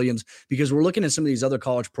like Williams? Because we're looking at some of these other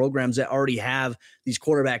college programs that already have these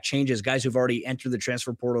quarterback changes, guys who've already entered the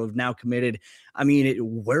transfer portal, have now committed.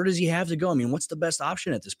 Where does he have to go? What's the best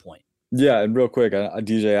option at this point? Yeah, and real quick,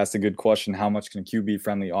 DJ asked a good question. How much can a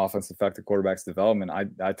QB-friendly offense affect the quarterback's development?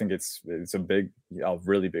 I think it's a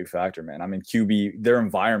really big factor, man. QB, their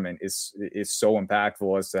environment is so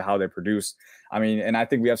impactful as to how they produce. And I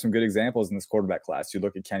think we have some good examples in this quarterback class. You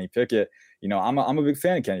look at Kenny Pickett. I'm a big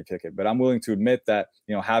fan of Kenny Pickett, but I'm willing to admit that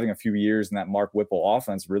having a few years in that Mark Whipple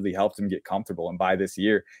offense really helped him get comfortable. And by this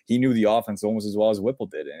year, he knew the offense almost as well as Whipple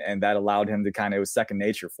did, and that allowed him to it was second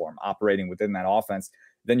nature for him operating within that offense.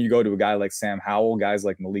 Then you go to a guy like Sam Howell, guys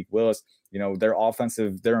like Malik Willis,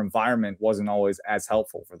 their environment wasn't always as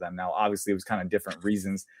helpful for them. Now, obviously, it was kind of different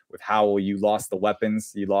reasons. With Howell, you lost the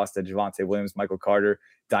weapons. You lost to Javonte Williams, Michael Carter,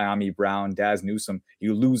 Diami Brown, Daz Newsome.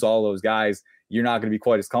 You lose all those guys. You're not going to be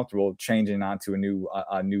quite as comfortable changing onto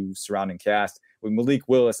a new surrounding cast. With Malik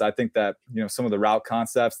Willis, I think that, some of the route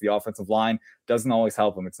concepts, the offensive line doesn't always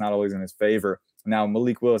help him. It's not always in his favor. Now,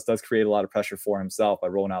 Malik Willis does create a lot of pressure for himself by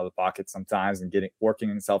rolling out of the pocket sometimes and working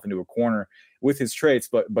himself into a corner with his traits.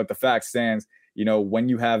 But the fact stands, when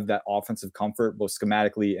you have that offensive comfort, both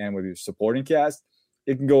schematically and with your supporting cast,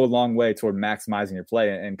 it can go a long way toward maximizing your play.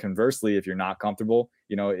 And conversely, if you're not comfortable,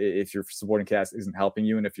 if your supporting cast isn't helping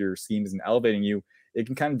you and if your scheme isn't elevating you, it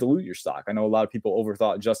can kind of dilute your stock. I know a lot of people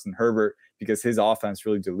overthought Justin Herbert because his offense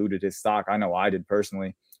really diluted his stock. I know I did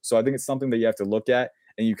personally. So I think it's something that you have to look at,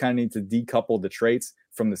 and you kind of need to decouple the traits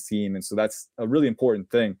from the scheme. And so that's a really important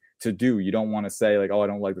thing to do. You don't want to say like, oh, I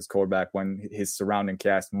don't like this quarterback when his surrounding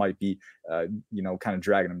cast might be, kind of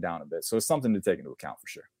dragging him down a bit. So it's something to take into account for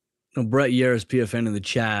sure. Brett Yaris, PFN in the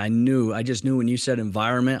chat. I just knew when you said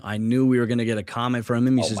environment, I knew we were going to get a comment from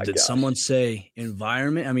him. He says, did someone say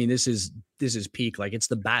environment? I mean, this is peak. Like, it's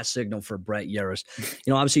the bat signal for Brett Yaris.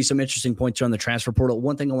 Obviously some interesting points here on the transfer portal.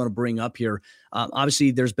 One thing I want to bring up here,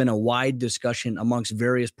 obviously there's been a wide discussion amongst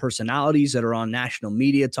various personalities that are on national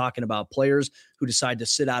media talking about players who decide to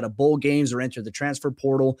sit out of bowl games or enter the transfer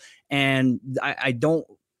portal. And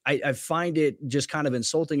I find it just kind of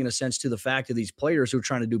insulting in a sense to the fact of these players who are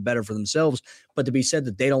trying to do better for themselves, but to be said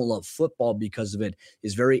that they don't love football because of it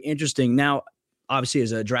is very interesting. Now, obviously,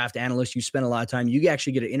 as a draft analyst, you spend a lot of time. You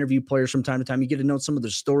actually get to interview players from time to time. You get to know some of their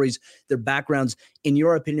stories, their backgrounds. In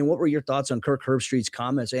your opinion, what were your thoughts on Kirk Herbstreit's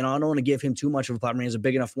comments? And I don't want to give him too much of a platform. He has a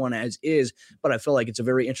big enough one as is, but I feel like it's a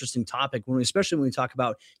very interesting topic, especially when we talk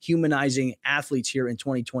about humanizing athletes here in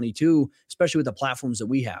 2022, especially with the platforms that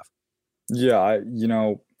we have. Yeah,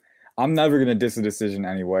 I'm never going to diss a decision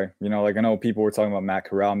anyway. I know people were talking about Matt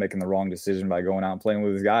Corral making the wrong decision by going out and playing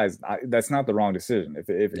with his guys. That's not the wrong decision.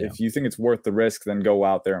 If you think it's worth the risk, then go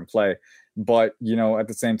out there and play. But, at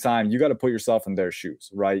the same time, you got to put yourself in their shoes,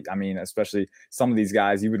 right? I mean, especially some of these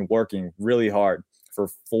guys, you've been working really hard for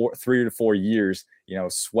 3 to 4 years,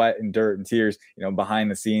 sweat and dirt and tears, behind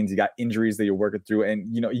the scenes. You got injuries that you're working through.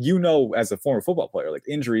 And, as a former football player, like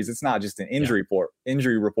injuries, it's not just an injury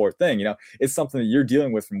report thing. It's something that you're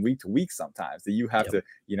dealing with from week to week sometimes that you have to,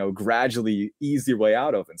 gradually ease your way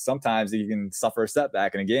out of. And sometimes you can suffer a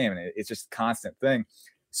setback in a game, and it's just a constant thing.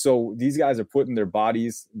 So these guys are putting their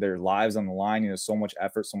bodies, their lives on the line, so much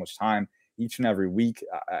effort, so much time each and every week.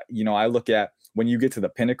 I look at when you get to the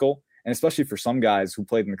pinnacle, and especially for some guys who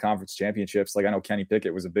played in the conference championships, like I know Kenny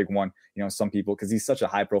Pickett was a big one, some people, because he's such a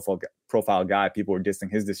high profile guy, people were dissing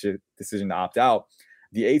his decision to opt out.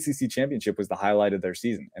 The ACC championship was the highlight of their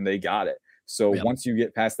season, and they got it. So once you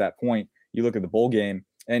get past that point, you look at the bowl game,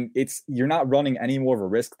 and you're not running any more of a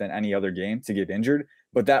risk than any other game to get injured,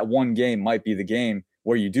 but that one game might be the game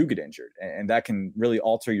where you do get injured, and that can really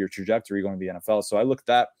alter your trajectory going to the NFL. So I look at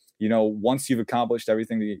that, once you've accomplished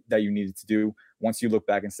everything that you needed to do, once you look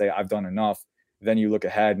back and say, I've done enough, then you look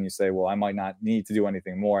ahead and you say, well, I might not need to do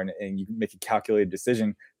anything more. And you make a calculated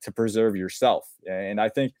decision to preserve yourself. And I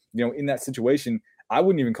think, in that situation, I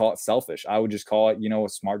wouldn't even call it selfish. I would just call it, a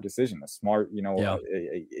smart decision, a smart,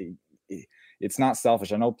 it's not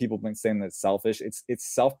selfish. I know people have been saying that it's selfish.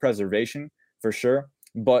 It's self-preservation for sure.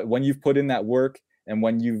 But when you've put in that work and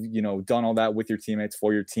when you've, done all that with your teammates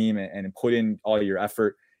for your team and put in all your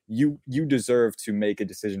effort, you deserve to make a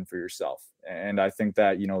decision for yourself. And I think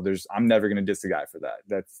that, I'm never going to diss a guy for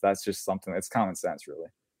that. That's just something that's common sense, really.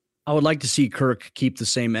 I would like to see Kirk keep the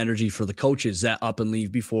same energy for the coaches that up and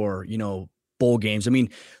leave before, bowl games. I mean,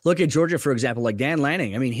 look at Georgia, for example, like Dan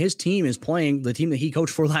Lanning. I mean, his team is playing, the team that he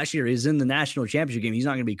coached for last year is in the national championship game. He's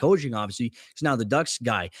not going to be coaching, obviously. He's now the Ducks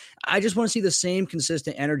guy. I just want to see the same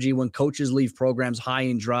consistent energy when coaches leave programs high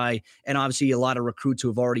and dry. And obviously a lot of recruits who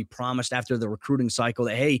have already promised after the recruiting cycle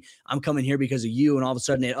that, hey, I'm coming here because of you. And all of a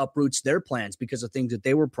sudden it uproots their plans because of things that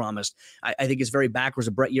they were promised. I think it's very backwards.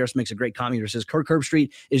 Brett Yaris makes a great comment here. Says Kirk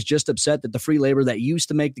Herbstreit is just upset that the free labor that used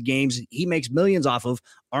to make the games he makes millions off of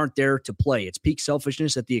aren't there to play. It's peak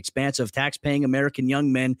selfishness at the expense of tax-paying American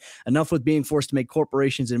young men. Enough with being forced to make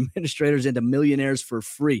corporations and administrators into millionaires for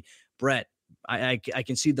free. Brett, I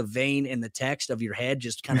can see the vein in the text of your head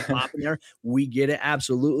just kind of popping there. We get it.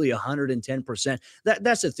 Absolutely. 110%.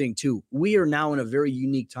 That's the thing too. We are now in a very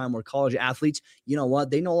unique time where college athletes, you know what?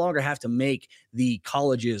 They no longer have to make the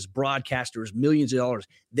colleges, broadcasters, millions of dollars.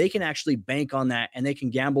 They can actually bank on that and they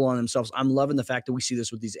can gamble on themselves. I'm loving the fact that we see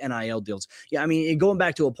this with these NIL deals. Yeah. I mean, going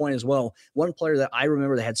back to a point as well, one player that I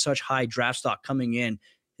remember that had such high draft stock coming in,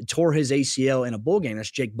 tore his ACL in a bowl game. That's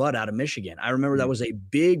Jake Butt out of Michigan. I remember that was a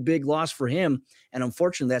big, big loss for him. And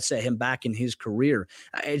unfortunately, that set him back in his career.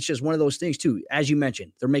 It's just one of those things too. As you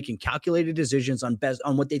mentioned, they're making calculated decisions on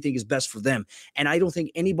what they think is best for them. And I don't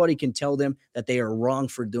think anybody can tell them that they are wrong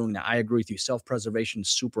for doing that. I agree with you. Self-preservation is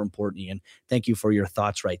super important, Ian. Thank you for your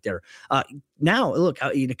thoughts right there. Now, look,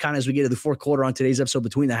 kind of as we get to the fourth quarter on today's episode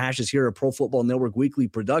Between the Hashes here at Pro Football Network Weekly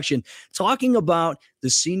Production, talking about the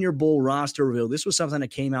Senior Bowl roster reveal. This was something that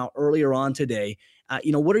came out earlier on today.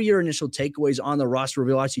 What are your initial takeaways on the roster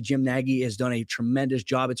reveal? Obviously, Jim Nagy has done a tremendous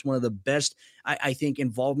job. It's one of the best, I think,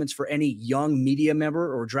 involvements for any young media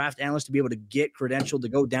member or draft analyst to be able to get credentialed to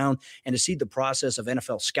go down and to see the process of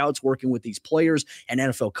NFL scouts working with these players and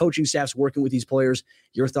NFL coaching staffs working with these players.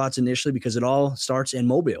 Your thoughts initially, because it all starts in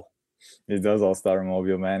Mobile. It does all start in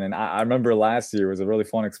Mobile, man. And I remember last year was a really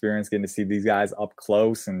fun experience getting to see these guys up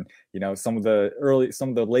close. And, some of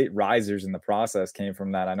the late risers in the process came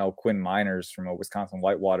from that. I know Quinn Miners from Wisconsin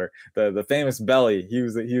Whitewater, the famous Belly. He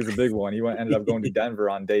was a big one. He ended up going to Denver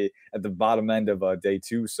at the bottom end of day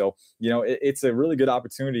 2. So, it's a really good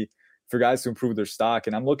opportunity for guys to improve their stock.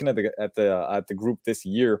 And I'm looking at the group this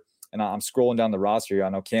year, and I'm scrolling down the roster here. I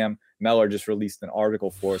know Cam Meller just released an article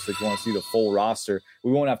for us. So if you want to see the full roster,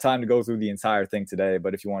 we won't have time to go through the entire thing today,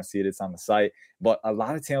 but if you want to see it, it's on the site. But a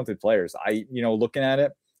lot of talented players. Looking at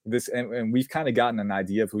it, and we've kind of gotten an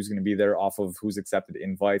idea of who's going to be there off of who's accepted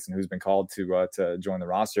invites and who's been called to join the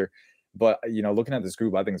roster. But, looking at this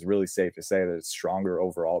group, I think it's really safe to say that it's stronger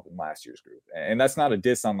overall than last year's group. And that's not a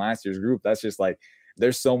diss on last year's group. That's just like,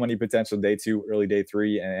 there's so many potential day 2, early day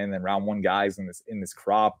 3, and then round 1 guys in this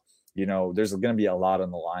crop. There's going to be a lot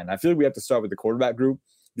on the line. I feel like we have to start with the quarterback group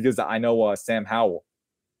because I know Sam Howell,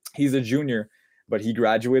 he's a junior, but he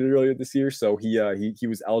graduated earlier this year. So he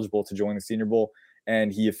was eligible to join the Senior Bowl,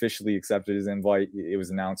 and he officially accepted his invite. It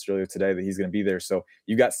was announced earlier today that he's going to be there. So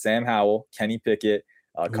you got Sam Howell, Kenny Pickett,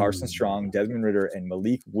 Carson Strong, Desmond Ridder, and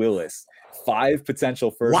Malik Willis, 5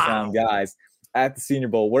 potential first-round guys at the Senior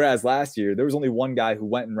Bowl, whereas last year there was only one guy who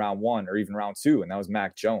went in round 1 or even round 2, and that was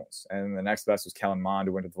Mac Jones. And the next best was Kellen Mond,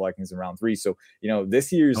 who went to the Vikings in round 3. So,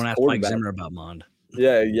 this year's don't ask Mike Zimmer about Mond.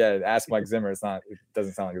 Yeah. Ask Mike Zimmer. It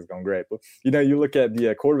doesn't sound like it's going great. But, you look at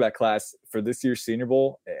the quarterback class for this year's Senior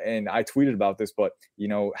Bowl, and I tweeted about this, but,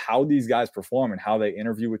 how these guys perform and how they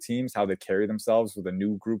interview with teams, how they carry themselves with a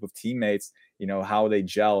new group of teammates, how they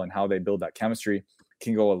gel and how they build that chemistry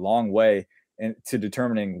can go a long way and to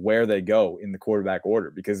determining where they go in the quarterback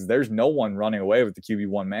order, because there's no one running away with the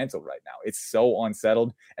QB1 mantle right now. It's so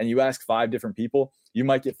unsettled. And you ask 5 different people, you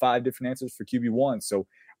might get 5 different answers for QB1. So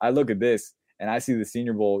I look at this and I see the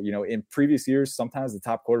Senior Bowl, in previous years, sometimes the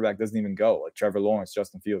top quarterback doesn't even go, like Trevor Lawrence,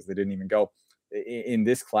 Justin Fields, they didn't even go. In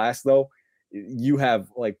this class, though, you have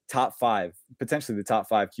like top 5, potentially the top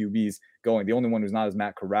 5 QBs going. The only one who's not is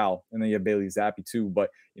Matt Corral, and then you have Bailey Zappi too.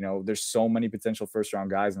 But, there's so many potential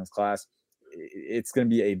first-round guys in this class. It's going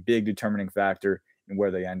to be a big determining factor in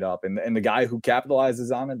where they end up. And the guy who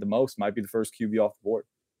capitalizes on it the most might be the first QB off the board.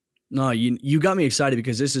 No, you got me excited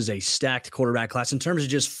because this is a stacked quarterback class in terms of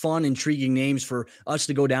just fun, intriguing names for us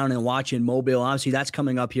to go down and watch in Mobile. Obviously, that's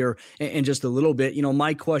coming up here in just a little bit.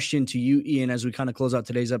 My question to you, Ian, as we kind of close out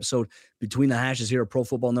today's episode Between the Hashes here at Pro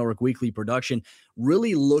Football Network Weekly Production,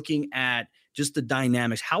 really looking at just the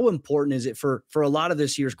dynamics. How important is it for a lot of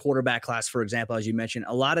this year's quarterback class, for example, as you mentioned,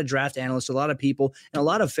 a lot of draft analysts, a lot of people, and a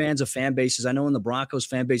lot of fans of fan bases. I know in the Broncos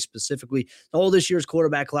fan base specifically, this year's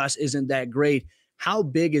quarterback class isn't that great. How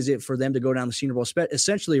big is it for them to go down the Senior Bowl,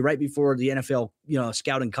 essentially right before the NFL,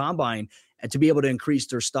 scouting combine, and to be able to increase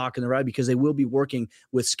their stock in the ride, because they will be working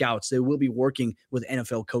with scouts. They will be working with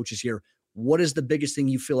NFL coaches here. What is the biggest thing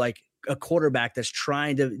you feel like a quarterback that's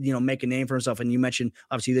trying to, make a name for himself? And you mentioned,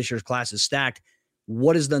 obviously, this year's class is stacked.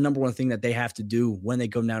 What is the number one thing that they have to do when they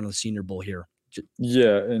go down to the Senior Bowl here?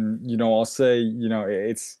 Yeah. And, I'll say,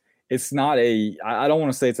 it's not I don't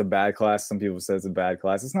want to say it's a bad class. Some people say it's a bad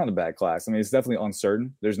class. It's not a bad class. I mean, it's definitely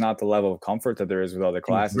uncertain. There's not the level of comfort that there is with other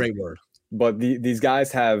classes. Great word. But these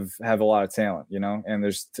guys have a lot of talent, and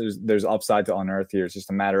there's upside to unearth here. It's just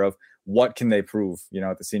a matter of what can they prove,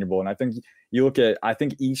 at the Senior Bowl. And I think I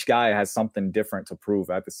think each guy has something different to prove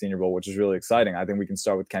at the Senior Bowl, which is really exciting. I think we can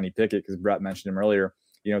start with Kenny Pickett because Brett mentioned him earlier.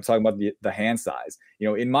 Talking about the hand size.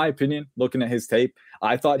 In my opinion, looking at his tape,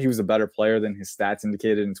 I thought he was a better player than his stats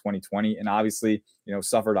indicated in 2020. And obviously,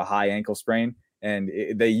 suffered a high ankle sprain. And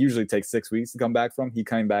they usually take 6 weeks to come back from. He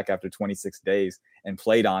came back after 26 days and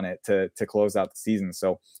played on it to close out the season.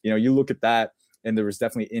 So, you look at that, and there was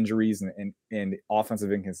definitely injuries and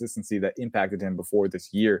offensive inconsistency that impacted him before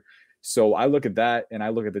this year. So I look at that, and I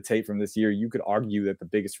look at the tape from this year. You could argue that the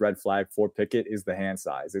biggest red flag for Pickett is the hand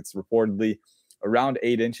size. It's reportedly around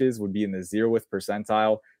 8 inches would be in the 0th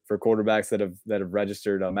percentile for quarterbacks that have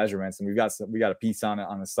registered measurements. And we got a piece on it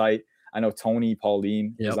on the site. I know Tony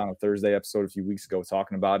Pauline was on a Thursday episode a few weeks ago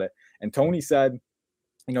talking about it. And Tony said,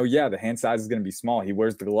 the hand size is going to be small. He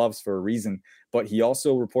wears the gloves for a reason, but he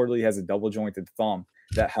also reportedly has a double jointed thumb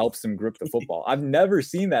that helps him grip the football. I've never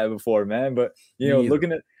seen that before, man. But,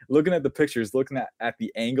 looking at the pictures, looking at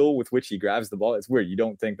the angle with which he grabs the ball, it's weird. You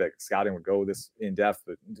don't think that scouting would go this in depth,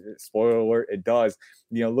 but spoiler alert, it does.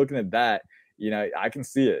 Looking at that, I can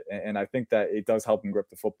see it. And I think that it does help him grip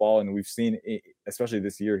the football. And we've seen, especially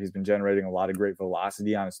this year, he's been generating a lot of great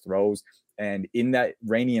velocity on his throws. And in that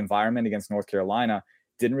rainy environment against North Carolina,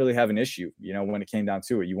 didn't really have an issue, when it came down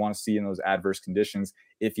to it. You want to see in those adverse conditions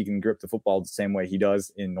if he can grip the football the same way he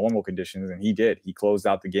does in normal conditions, and he did. He closed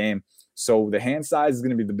out the game. So the hand size is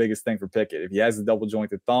going to be the biggest thing for Pickett. If he has the double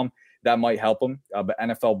jointed thumb, that might help him, but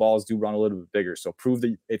NFL balls do run a little bit bigger. So prove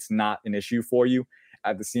that it's not an issue for you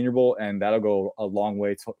at the Senior Bowl, and that'll go a long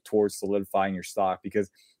way towards solidifying your stock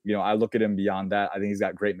because, I look at him beyond that. I think he's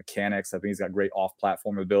got great mechanics. I think he's got great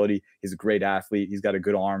off-platform ability. He's a great athlete. He's got a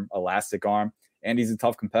good arm, elastic arm. And he's a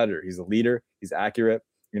tough competitor. He's a leader. He's accurate.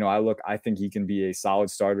 I think he can be a solid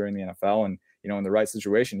starter in the NFL, and in the right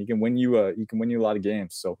situation, he can win you a lot of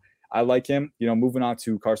games. So I like him. Moving on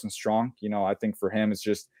to Carson Strong. I think for him it's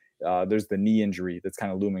just there's the knee injury that's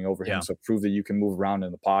kind of looming over him. So prove that you can move around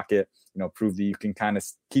in the pocket. Prove that you can kind of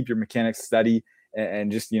keep your mechanics steady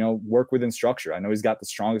and just work within structure. I know he's got the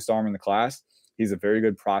strongest arm in the class. He's a very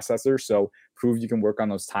good processor. So prove you can work on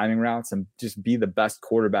those timing routes and just be the best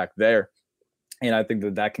quarterback there. And I think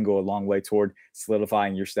that can go a long way toward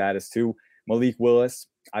solidifying your status too. Malik Willis,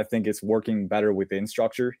 I think it's working better within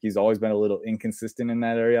structure. He's always been a little inconsistent in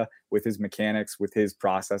that area with his mechanics, with his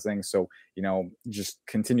processing. So, just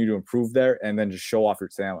continue to improve there and then just show off your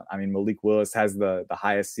talent. I mean, Malik Willis has the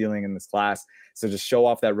highest ceiling in this class. So just show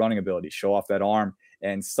off that running ability, show off that arm,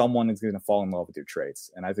 and someone is going to fall in love with your traits.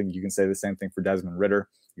 And I think you can say the same thing for Desmond Ridder.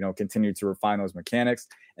 Continue to refine those mechanics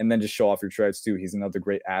and then just show off your traits too. He's another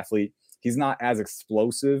great athlete. He's not as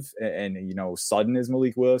explosive and sudden as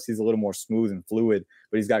Malik Willis. He's a little more smooth and fluid,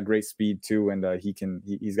 but he's got great speed too, and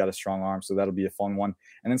he's got a strong arm, so that'll be a fun one.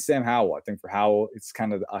 And then Sam Howell, I think for Howell, it's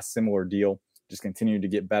kind of a similar deal. Just continue to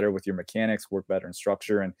get better with your mechanics, work better in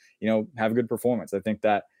structure, and have a good performance. I think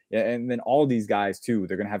that. And then all these guys too,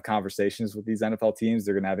 they're going to have conversations with these NFL teams.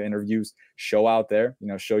 They're going to have interviews, show out there,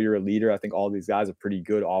 show you're a leader. I think all these guys are pretty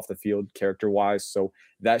good off the field character wise. So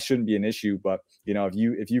that shouldn't be an issue. But,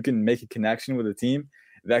 if you can make a connection with a team,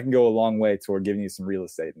 that can go a long way toward giving you some real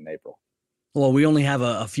estate in April. Well, we only have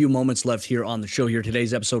a few moments left here on the show here.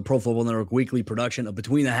 Today's episode, Pro Football Network weekly production of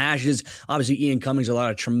Between the Hashes. Obviously, Ian Cummings, a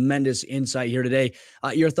lot of tremendous insight here today.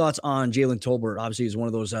 Your thoughts on Jalen Tolbert? Obviously, he's one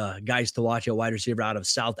of those guys to watch, a wide receiver out of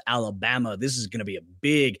South Alabama. This is going to be a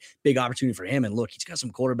big opportunity for him. And look, he's got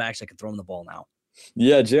some quarterbacks that can throw him the ball now.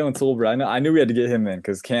 Yeah, Jalen Tolbert. I knew we had to get him in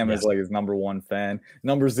because Cam is like his number 1 fan,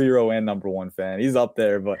 number 0 and number 1 fan. He's up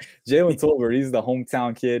there, but Jalen Tolbert, he's the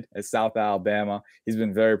hometown kid at South Alabama. He's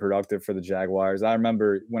been very productive for the Jaguars. I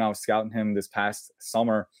remember when I was scouting him this past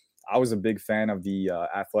summer, I was a big fan of the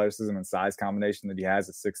athleticism and size combination that he has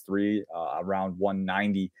at 6'3", around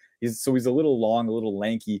 190. He's a little long, a little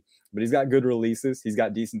lanky, but he's got good releases. He's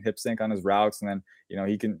got decent hip sync on his routes. And then,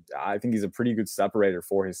 I think he's a pretty good separator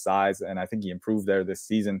for his size. And I think he improved there this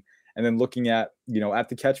season. And then looking at, at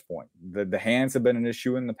the catch point, the hands have been an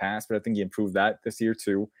issue in the past, but I think he improved that this year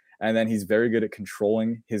too. And then he's very good at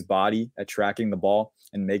controlling his body, at tracking the ball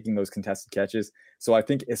and making those contested catches. So I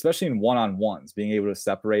think, especially in one-on-ones, being able to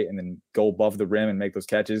separate and then go above the rim and make those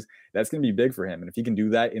catches, that's going to be big for him. And if he can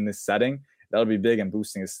do that in this setting, that'll be big and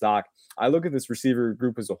boosting his stock. I look at this receiver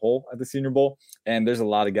group as a whole at the Senior Bowl, and there's a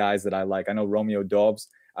lot of guys that I like. I know Romeo Doubs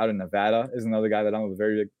out of Nevada is another guy that I'm a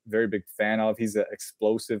very, very big fan of. He's an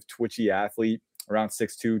explosive, twitchy athlete, around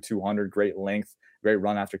 6'2", 200, great length, great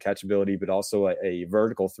run after catch ability, but also a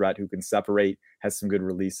vertical threat who can separate, has some good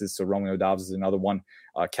releases. So Romeo Doubs is another one.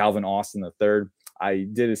 Calvin Austin III. I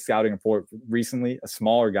did a scouting report recently, a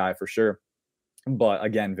smaller guy for sure, but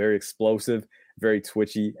again, very explosive, very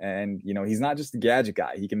twitchy. And, he's not just a gadget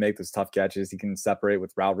guy. He can make those tough catches. He can separate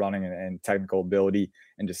with route running and technical ability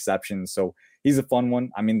and deception. So he's a fun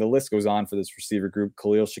one. I mean, the list goes on for this receiver group.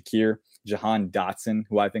 Khalil Shakir, Jahan Dotson,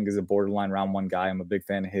 who I think is a borderline round 1 guy. I'm a big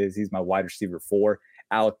fan of his. He's my wide receiver 4.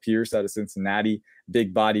 Alec Pierce out of Cincinnati,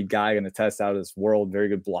 big bodied guy, going to test out of this world. Very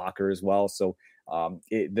good blocker as well. So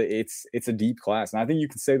it's a deep class. And I think you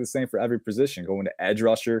can say the same for every position, going to edge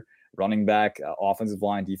rusher, running back, offensive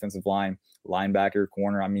line, defensive line, linebacker,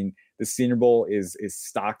 corner. I mean, the Senior Bowl is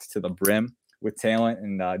stocked to the brim with talent,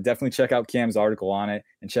 and definitely check out Cam's article on it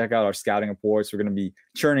and check out our scouting reports. We're going to be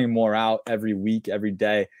churning more out every week, every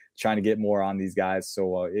day, trying to get more on these guys.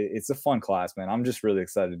 So it's a fun class, man. I'm just really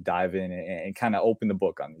excited to dive in and kind of open the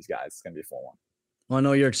book on these guys. It's going to be a fun one. Well, I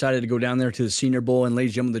know you're excited to go down there to the Senior Bowl, and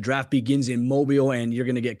ladies and gentlemen, the draft begins in Mobile, and you're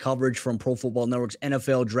going to get coverage from Pro Football Network's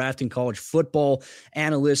NFL draft and college football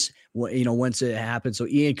analysts, once it happens. So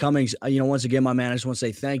Ian Cummings, once again, my man, I just want to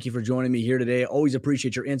say thank you for joining me here today. Always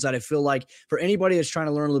appreciate your insight. I feel like for anybody that's trying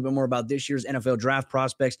to learn a little bit more about this year's NFL draft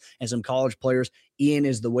prospects and some college players, Ian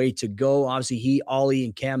is the way to go. Obviously, he, Ollie,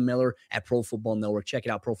 and Cam Miller at Pro Football Network. Check it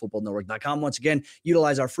out, profootballnetwork.com. Once again,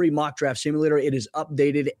 utilize our free mock draft simulator. It is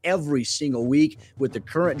updated every single week with the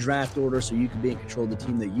current draft order so you can be in control of the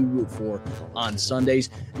team that you root for on Sundays.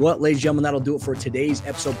 Well, ladies and gentlemen, that'll do it for today's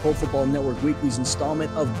episode, Pro Football Network Weekly's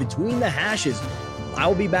installment of Between the Hashes. I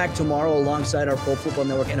will be back tomorrow alongside our Pro Football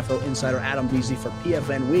Network NFL insider Adam Beasley for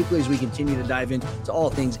PFN Weekly as we continue to dive into all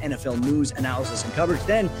things NFL news, analysis, and coverage.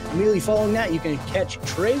 Then, immediately following that, you can catch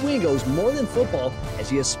Trey Wingo's More Than Football as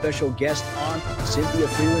he is special guest on Cynthia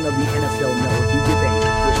Freeland of the NFL Network. You get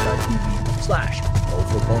that twitch.tv/Pro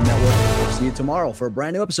Football Network. We'll see you tomorrow for a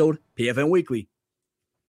brand new episode, PFN Weekly.